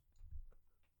God's.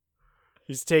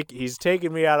 He's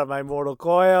taking me out of my mortal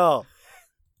coil.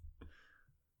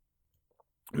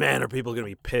 Man, are people going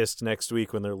to be pissed next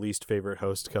week when their least favorite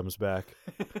host comes back?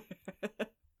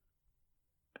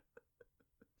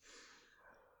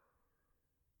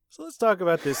 So let's talk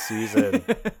about this season.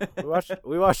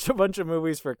 We watched a bunch of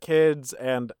movies for kids,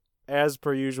 and as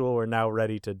per usual, we're now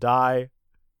ready to die.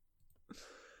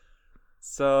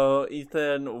 So,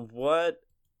 Ethan, what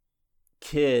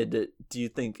kid do you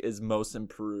think is most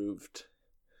improved?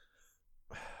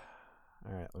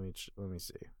 All right, let me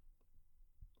see.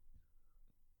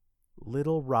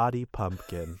 Little Roddy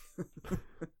Pumpkin.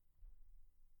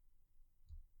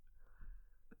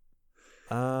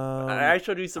 I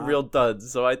showed you some real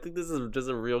duds, so I think this is just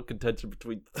a real contention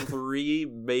between 3,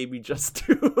 maybe just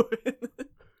 2.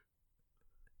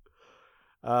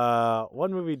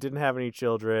 One movie didn't have any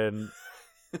children.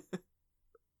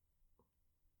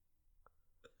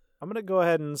 I'm gonna go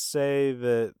ahead and say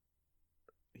that,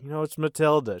 it's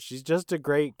Matilda. She's just a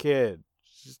great kid.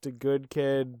 She's just a good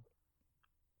kid.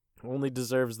 Only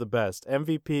deserves the best.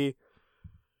 MVP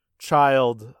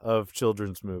child of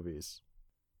children's movies.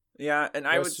 Yeah, and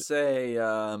I would say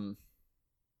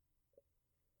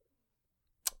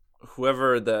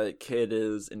whoever the kid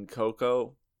is in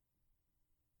Coco.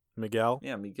 Miguel?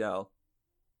 Yeah, Miguel.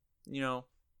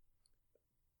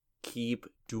 Keep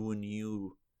doing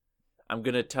you. I'm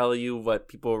going to tell you what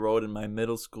people wrote in my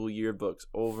middle school yearbooks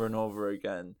over and over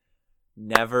again.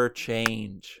 Never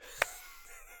change.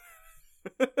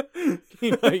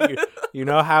 You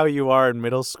know how you are in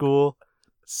middle school?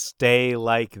 stay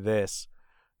like this.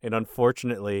 And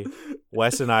unfortunately,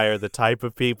 Wes and I are the type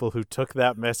of people who took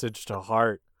that message to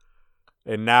heart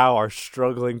and now are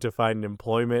struggling to find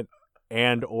employment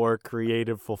and or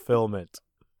creative fulfillment.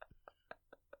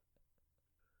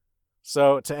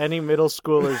 So to any middle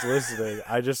schoolers listening,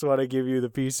 I just want to give you the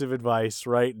piece of advice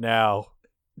right now.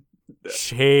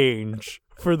 Change.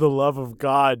 For the love of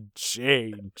God,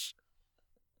 change.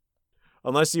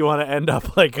 Unless you want to end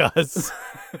up like us.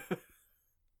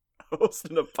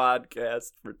 Hosting a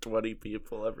podcast for 20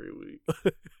 people every week.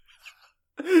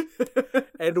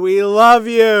 And we love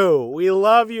you. We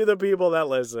love you, the people that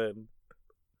listen.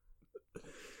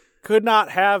 Could not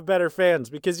have better fans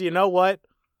because you know what?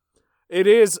 It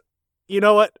is, you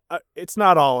know what? It's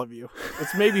not all of you.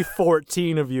 It's maybe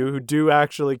 14 of you who do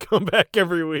actually come back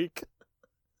every week.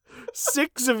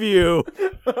 6 of you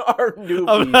are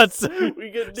newbies. We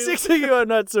get 6 of you I'm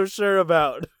not so sure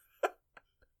about.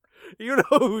 You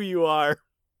know who you are.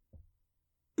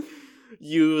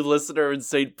 You listener in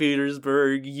St.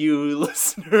 Petersburg. You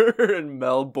listener in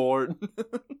Melbourne.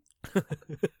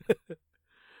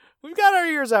 We've got our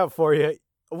ears out for you.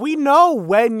 We know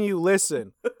when you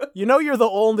listen. You know you're the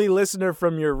only listener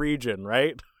from your region,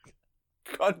 right?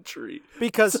 Country.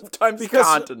 Sometimes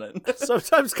continent.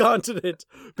 Sometimes continent.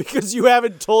 Because you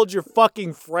haven't told your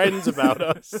fucking friends about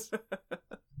us.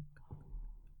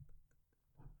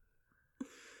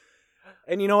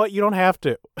 And you know what? You don't have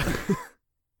to.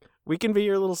 We can be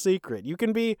your little secret. You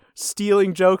can be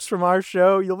stealing jokes from our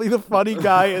show. You'll be the funny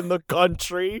guy in the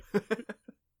country.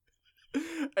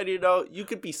 And you know, you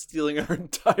could be stealing our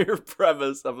entire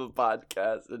premise of a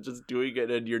podcast and just doing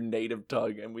it in your native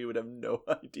tongue, and we would have no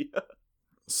idea.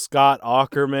 Scott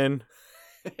Aukerman,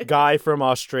 guy from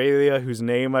Australia whose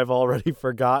name I've already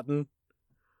forgotten,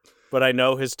 but I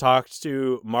know has talked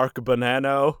to Mark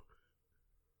Bonanno.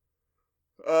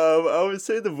 I would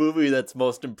say the movie that's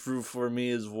most improved for me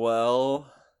as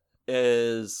well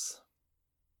is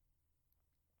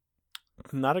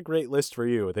not a great list for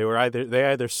you. They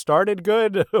either started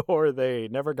good or they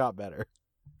never got better.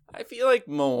 I feel like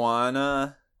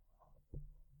Moana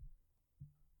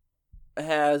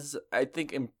has, I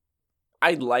think,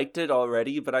 I liked it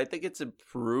already, but I think it's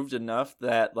improved enough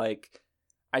that, like,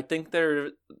 I think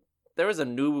there was a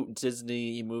new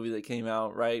Disney movie that came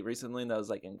out, right, recently that was,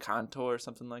 like, Encanto or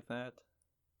something like that.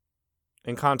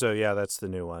 Encanto, yeah, that's the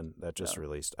new one that just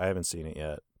released. I haven't seen it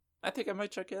yet. I think I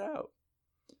might check it out.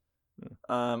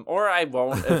 Or I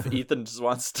won't if Ethan just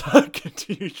wants to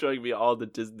continue showing me all the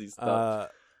Disney stuff.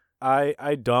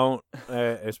 I don't,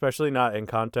 especially not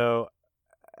Encanto.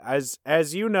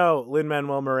 As you know,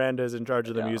 Lin-Manuel Miranda is in charge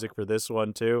of the music for this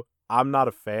one too. I'm not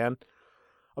a fan.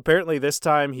 Apparently this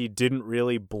time he didn't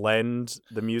really blend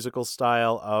the musical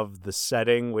style of the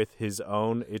setting with his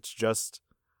own. It's just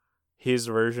his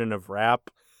version of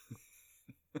rap.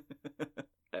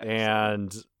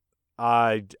 And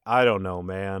I don't know,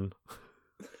 man.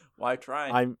 Why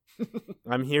try?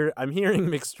 I'm hearing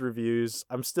mixed reviews.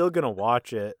 I'm still gonna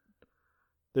watch it.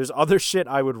 There's other shit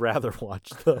I would rather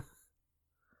watch though.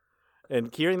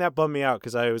 And hearing that bummed me out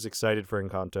because I was excited for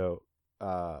Encanto,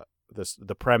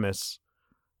 the premise,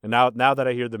 and now that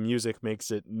I hear the music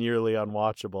makes it nearly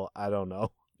unwatchable. I don't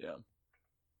know. Yeah.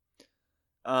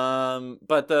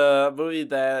 But the movie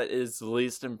that is the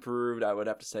least improved, I would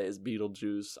have to say, is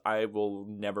Beetlejuice. I will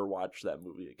never watch that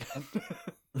movie again.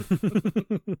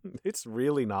 It's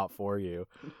really not for you.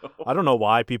 No. I don't know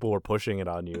why people were pushing it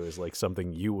on you as like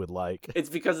something you would like. It's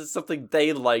because it's something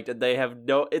they liked, and they have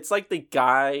no. It's like the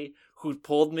guy who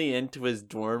pulled me into his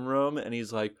dorm room, and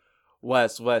he's like,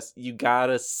 Wes, you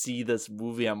gotta see this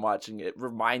movie I'm watching. It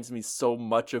reminds me so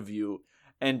much of you.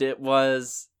 And it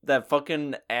was that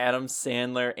fucking Adam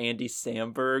Sandler, Andy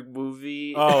Samberg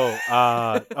movie.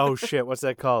 Oh shit, what's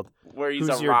that called? Where he's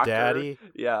Who's a Your rocker. Daddy?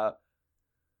 Yeah.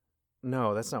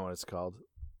 No, that's not what it's called.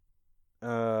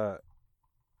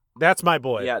 That's My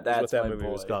Boy. Yeah, that's what that My movie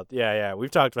Boy. was called. Yeah,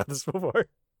 we've talked about this before.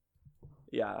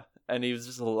 Yeah, and he was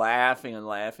just laughing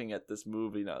at this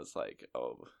movie, and I was like,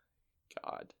 oh,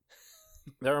 God.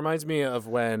 That reminds me of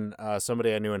when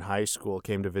somebody I knew in high school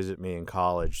came to visit me in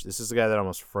college. This is the guy that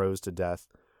almost froze to death.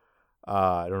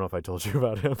 I don't know if I told you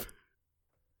about him.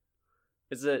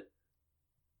 It's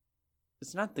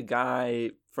not the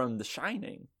guy from The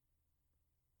Shining.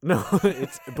 No,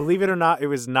 believe it or not, it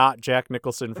was not Jack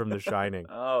Nicholson from The Shining.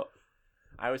 Oh,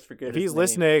 I always forget If his he's name.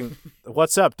 listening,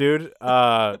 what's up, dude?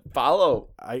 Follow.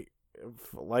 I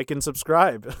like and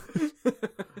subscribe.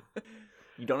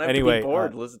 You don't have Anyway, to be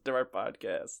bored. Listen to our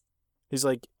podcast. He's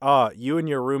like, you and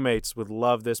your roommates would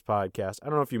love this podcast. I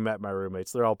don't know if you met my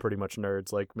roommates. They're all pretty much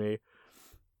nerds like me.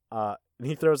 And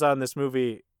he throws on this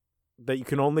movie that you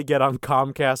can only get on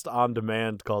Comcast On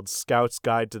Demand called Scout's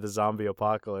Guide to the Zombie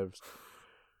Apocalypse.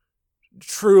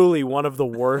 Truly one of the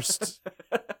worst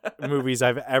movies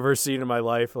I've ever seen in my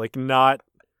life. Like, not...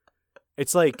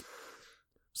 It's like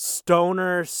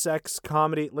stoner sex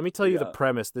comedy. Let me tell you the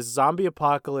premise. This zombie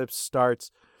apocalypse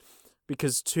starts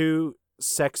because two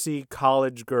sexy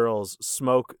college girls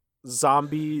smoke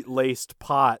zombie-laced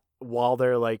pot while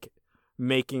they're, like,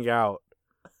 making out.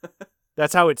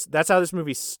 That's how this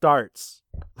movie starts.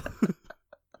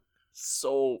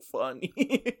 So funny.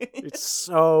 It's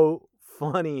so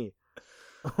funny.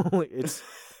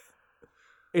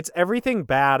 It's everything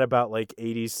bad about like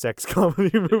 80s sex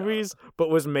comedy movies, but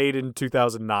was made in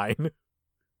 2009.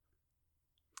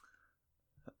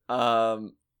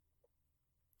 But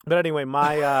anyway,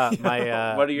 my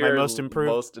what are your most improved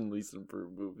most and least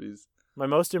improved movies? My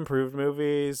most improved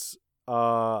movies,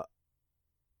 my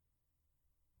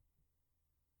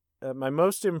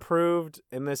most improved,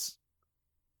 and this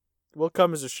will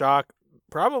come as a shock,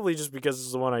 probably just because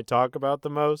it's the one I talk about the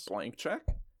most. Blank Check?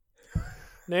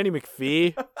 Nanny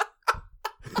McPhee.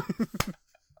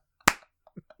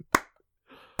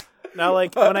 Now,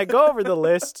 like, when I go over the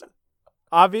list,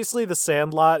 obviously The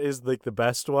Sandlot is like the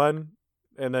best one,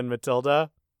 and then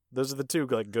Matilda. Those are the two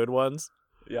like good ones.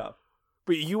 Yeah.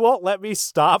 But you won't let me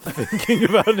stop thinking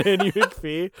about Nanny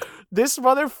McPhee. This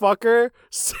motherfucker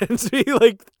sends me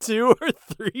like 2 or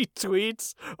 3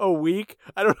 tweets a week.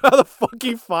 I don't know how the fuck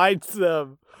he finds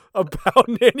them about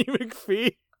Nanny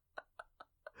McPhee.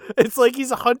 It's like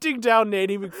he's hunting down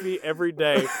Nanny McPhee every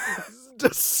day,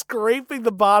 just scraping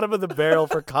the bottom of the barrel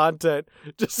for content,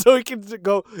 just so he can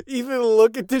go, Ethan,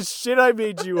 look at this shit I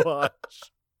made you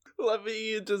watch. Let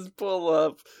me just pull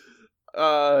up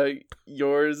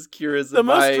yours, Kira's. The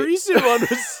most recent one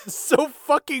was so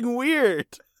fucking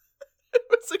weird. It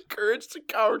was a Courage the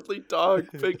Cowardly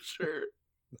Dog picture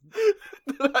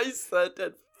that I sent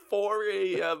at 4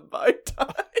 a.m. my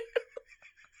time.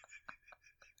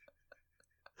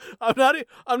 I'm not even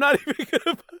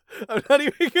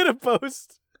gonna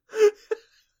post.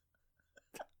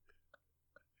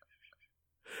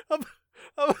 I'll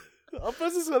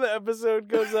post this when the episode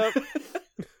goes up.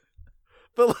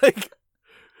 But like,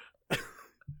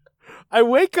 I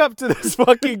wake up to this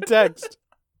fucking text.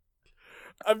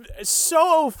 I'm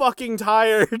so fucking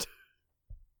tired.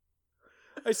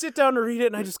 I sit down to read it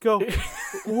and I just go,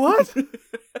 what?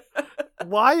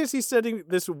 Why is he sending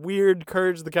this weird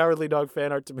Courage the Cowardly Dog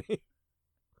fan art to me?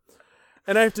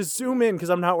 And I have to zoom in because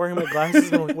I'm not wearing my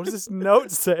glasses. And I'm like, what does this note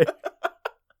say?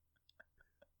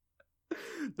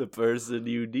 The person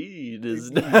you need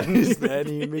is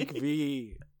Nanny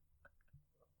McPhee.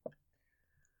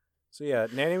 So yeah,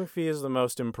 Nanny McPhee is the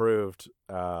most improved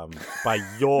by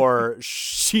your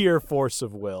sheer force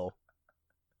of will.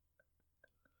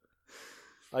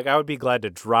 Like, I would be glad to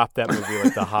drop that movie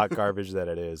like the hot garbage that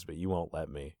it is, but you won't let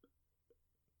me.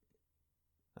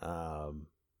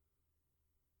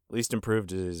 Least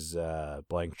improved is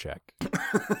Blank Check.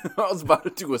 I was about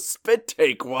to do a spit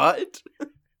take, what?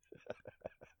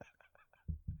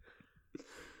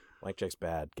 Blank Check's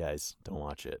bad, guys. Don't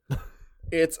watch it.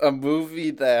 It's a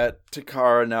movie that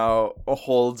Takara now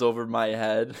holds over my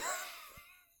head.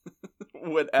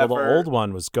 Whenever. Well, the old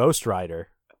one was Ghost Rider.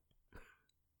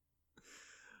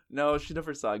 No, she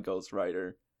never saw Ghost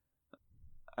Rider.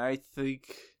 I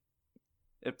think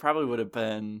it probably would have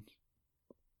been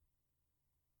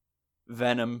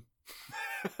Venom.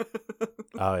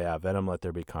 Oh yeah, Venom Let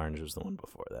There Be Carnage was the one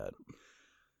before that.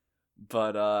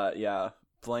 But yeah,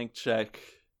 Blank Check.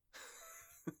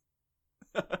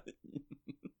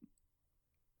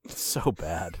 It's so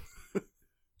bad.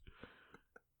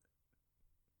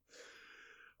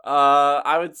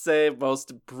 I would say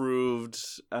most improved.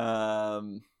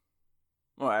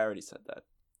 Well, I already said that.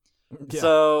 Yeah.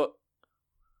 So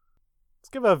let's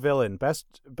give a villain. Best.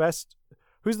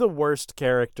 Who's the worst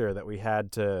character that we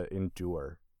had to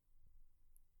endure?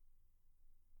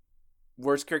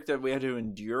 Worst character we had to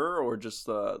endure, or just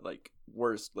like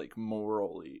worst, like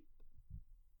morally?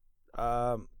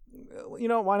 You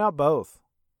know, why not both?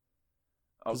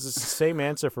 Oh. It's the same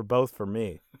answer for both for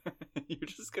me. You're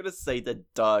just gonna say the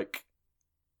duck.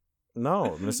 No,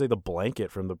 I'm gonna say the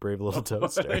blanket from the Brave Little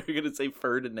Toaster. You're gonna say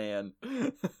Ferdinand.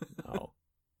 No.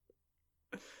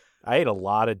 I ate a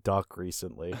lot of duck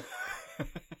recently.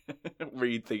 Were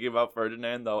you thinking about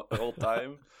Ferdinand the whole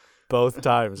time? Both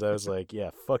times I was like,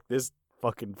 yeah, fuck this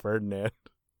fucking Ferdinand.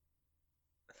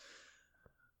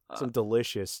 Some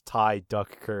delicious Thai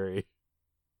duck curry.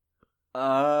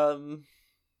 I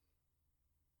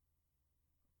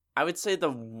would say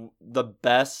the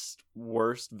best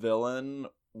worst villain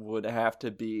would have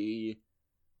to be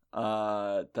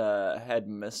the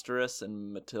headmistress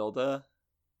in Matilda.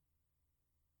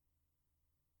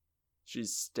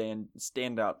 She's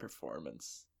standout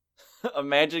performance.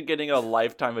 Imagine getting a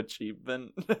lifetime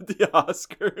achievement at the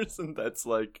Oscars, and that's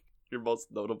like your most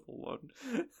notable one.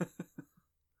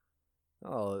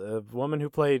 Oh, the woman who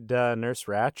played Nurse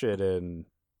Ratched in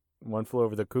One Flew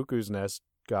Over the Cuckoo's Nest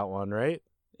got one, right?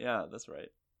 Yeah, that's right.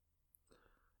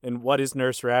 And what is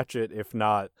Nurse Ratched if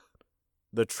not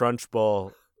the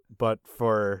Trunchbull, but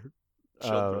for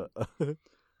Children.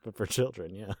 but for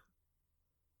children, yeah.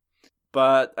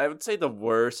 But I would say the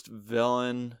worst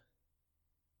villain,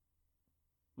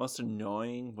 most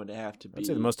annoying, would have to be... I'd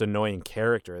say the most annoying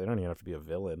character. They don't even have to be a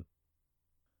villain.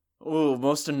 Ooh,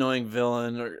 most annoying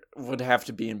villain would have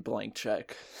to be in Blank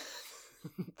Check.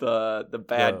 the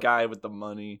bad guy with the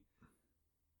money.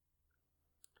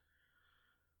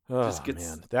 Oh, Just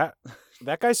gets... man.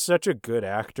 That guy's such a good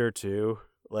actor, too.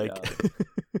 Like, Yeah.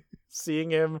 seeing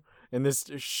him in this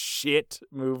shit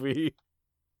movie.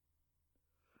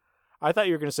 I thought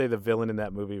you were going to say the villain in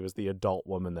that movie was the adult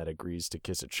woman that agrees to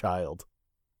kiss a child.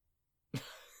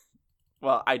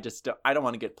 Well, I don't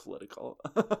want to get political.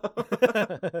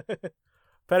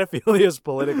 Pedophilia is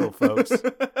political, folks.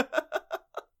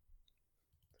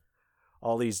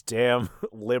 All these damn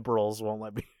liberals won't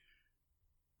let me.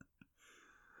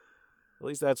 At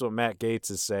least that's what Matt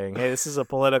Gaetz is saying. Hey, this is a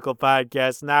political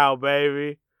podcast now,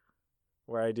 baby.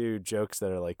 Where I do jokes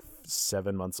that are like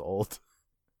 7 months old.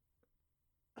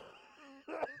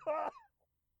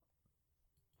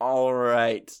 All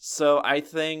right. So I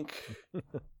think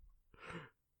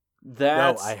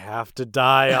that's... No, I have to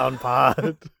die on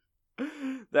pod.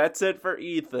 That's it for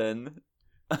Ethan.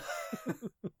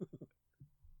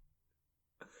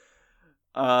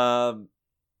 I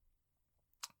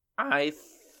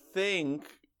think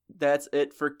that's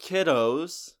it for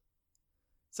kiddos.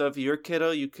 So if you're a kiddo,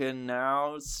 you can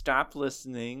now stop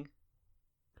listening.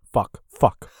 Fuck.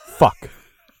 I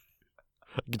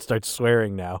can start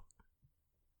swearing now.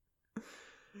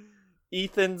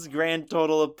 Ethan's grand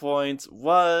total of points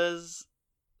was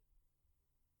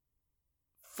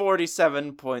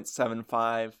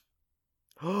 47.75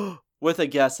 with a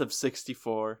guess of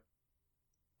 64.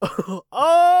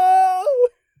 Oh!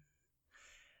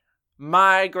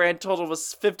 My grand total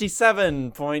was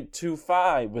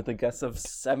 57.25 with a guess of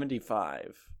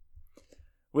 75.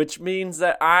 Which means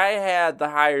that I had the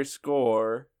higher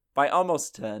score by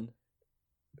almost 10.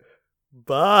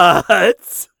 But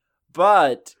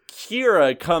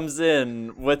Kira comes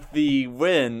in with the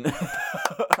win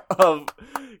of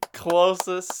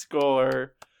closest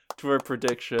score to her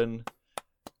prediction.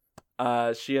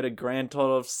 She had a grand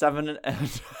total of 7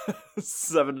 and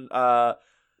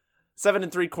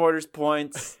 7.75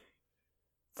 points.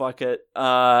 Fuck it.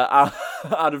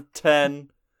 Out of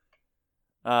 10.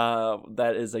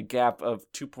 That is a gap of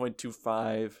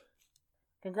 2.25.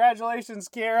 congratulations,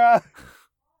 Kira.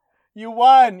 You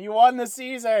won. You won the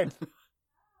season.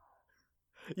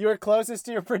 You were closest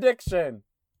to your prediction.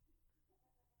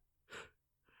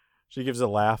 She gives a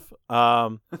laugh.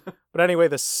 But anyway,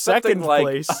 the second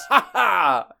place.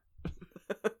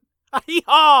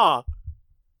 Hee-haw!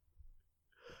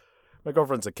 My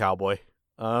girlfriend's a cowboy.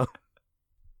 COVID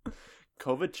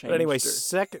changed But anyway, her.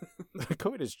 second.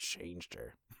 COVID has changed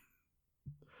her.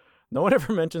 No one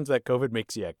ever mentions that COVID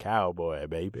makes you a cowboy,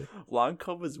 baby. Long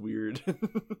COVID's weird.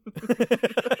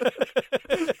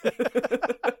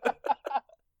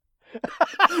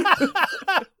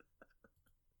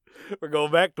 We're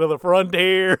going back to the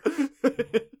frontier.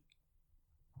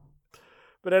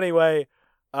 But anyway,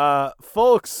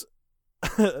 folks,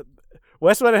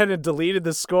 Wes went ahead and deleted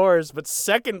the scores, but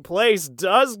second place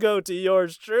does go to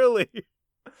yours truly.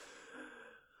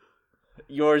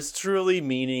 Yours truly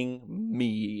meaning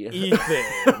me.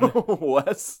 Ethan.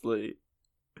 Wesley.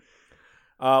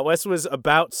 Wes was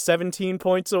about 17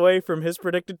 points away from his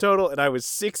predicted total, and I was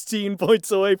 16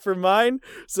 points away from mine.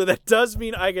 So that does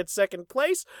mean I get second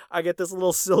place. I get this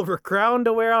little silver crown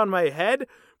to wear on my head.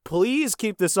 Please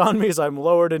keep this on me as I'm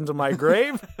lowered into my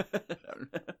grave.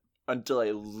 Until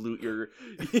I loot your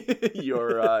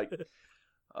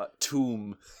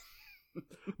tomb.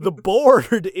 The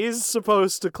board is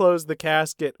supposed to close the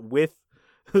casket with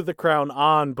the crown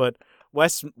on, but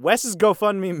Wes's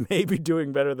GoFundMe may be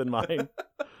doing better than mine.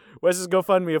 Wes's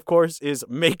GoFundMe, of course, is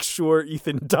make sure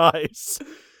Ethan dies.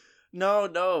 No,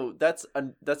 that's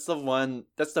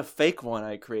the fake one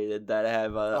I created that I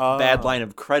have a bad line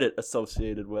of credit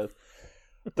associated with.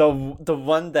 The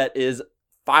one that is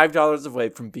 $5 away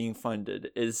from being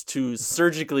funded is to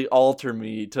surgically alter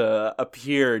me to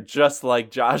appear just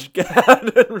like Josh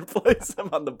Gad and replace him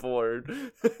on the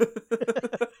board.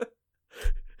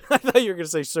 I thought you were going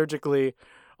to say surgically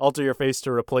alter your face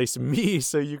to replace me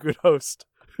so you could host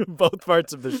both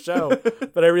parts of the show.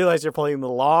 But I realize you're playing the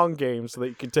long game so that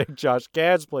you can take Josh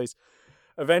Gad's place,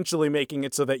 eventually making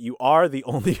it so that you are the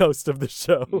only host of the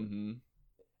show. Mm-hmm.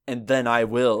 And then I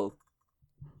will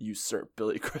usurp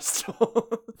Billy Crystal.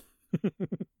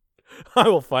 I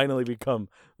will finally become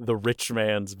the rich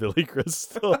man's Billy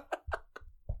Crystal.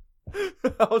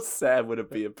 How sad would it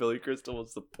be if Billy Crystal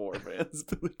was the poor man's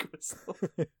Billy Crystal?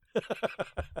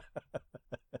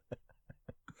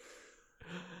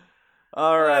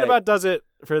 All right. That about does it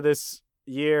for this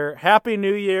year. Happy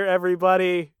New Year,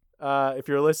 everybody. If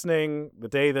you're listening the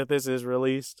day that this is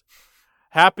released,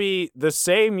 happy the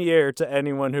same year to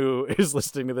anyone who is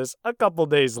listening to this a couple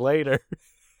days later.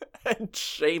 And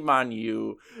shame on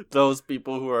you, those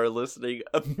people who are listening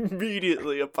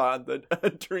immediately upon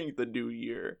entering the new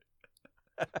year.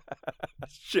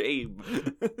 Shame.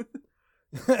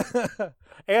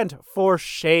 And for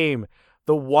shame,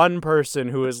 the one person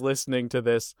who is listening to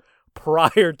this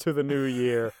prior to the new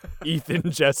year, Ethan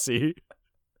Jesse.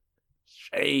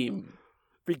 Shame.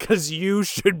 Because you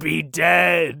should be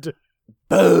dead.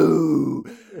 Boo!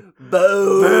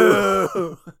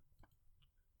 Boo!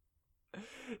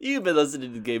 You've been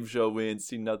listening to the game show. We ain't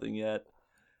seen nothing yet.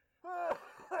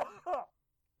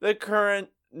 The current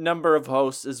number of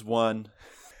hosts is 1.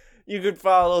 You can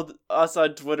follow us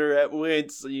on Twitter at We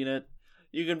Ain't Seen It.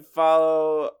 You can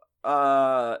follow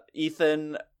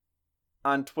Ethan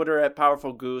on Twitter at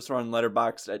Powerful Goose or on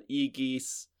Letterboxd at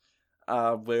eGeese,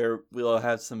 where we'll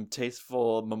have some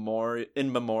tasteful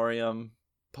in memoriam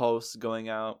posts going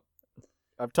out.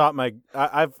 I've taught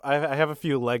I have a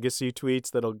few legacy tweets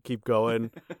that'll keep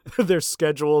going. They're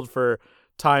scheduled for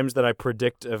times that I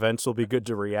predict events will be good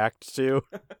to react to.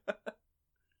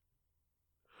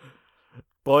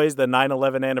 Boys, the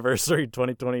 9/11 anniversary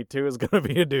 2022 is going to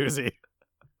be a doozy.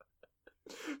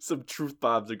 Some truth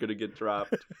bombs are going to get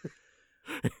dropped.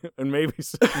 And maybe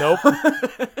nope.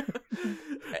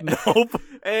 Nope.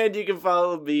 And you can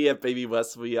follow me at Baby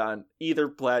Wesley on either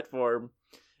platform.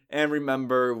 And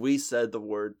remember, we said the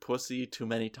word pussy too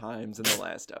many times in the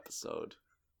last episode.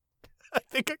 I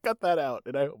think I cut that out,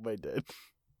 and I hope I did.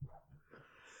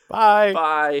 Bye.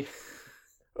 Bye.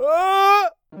 Ah!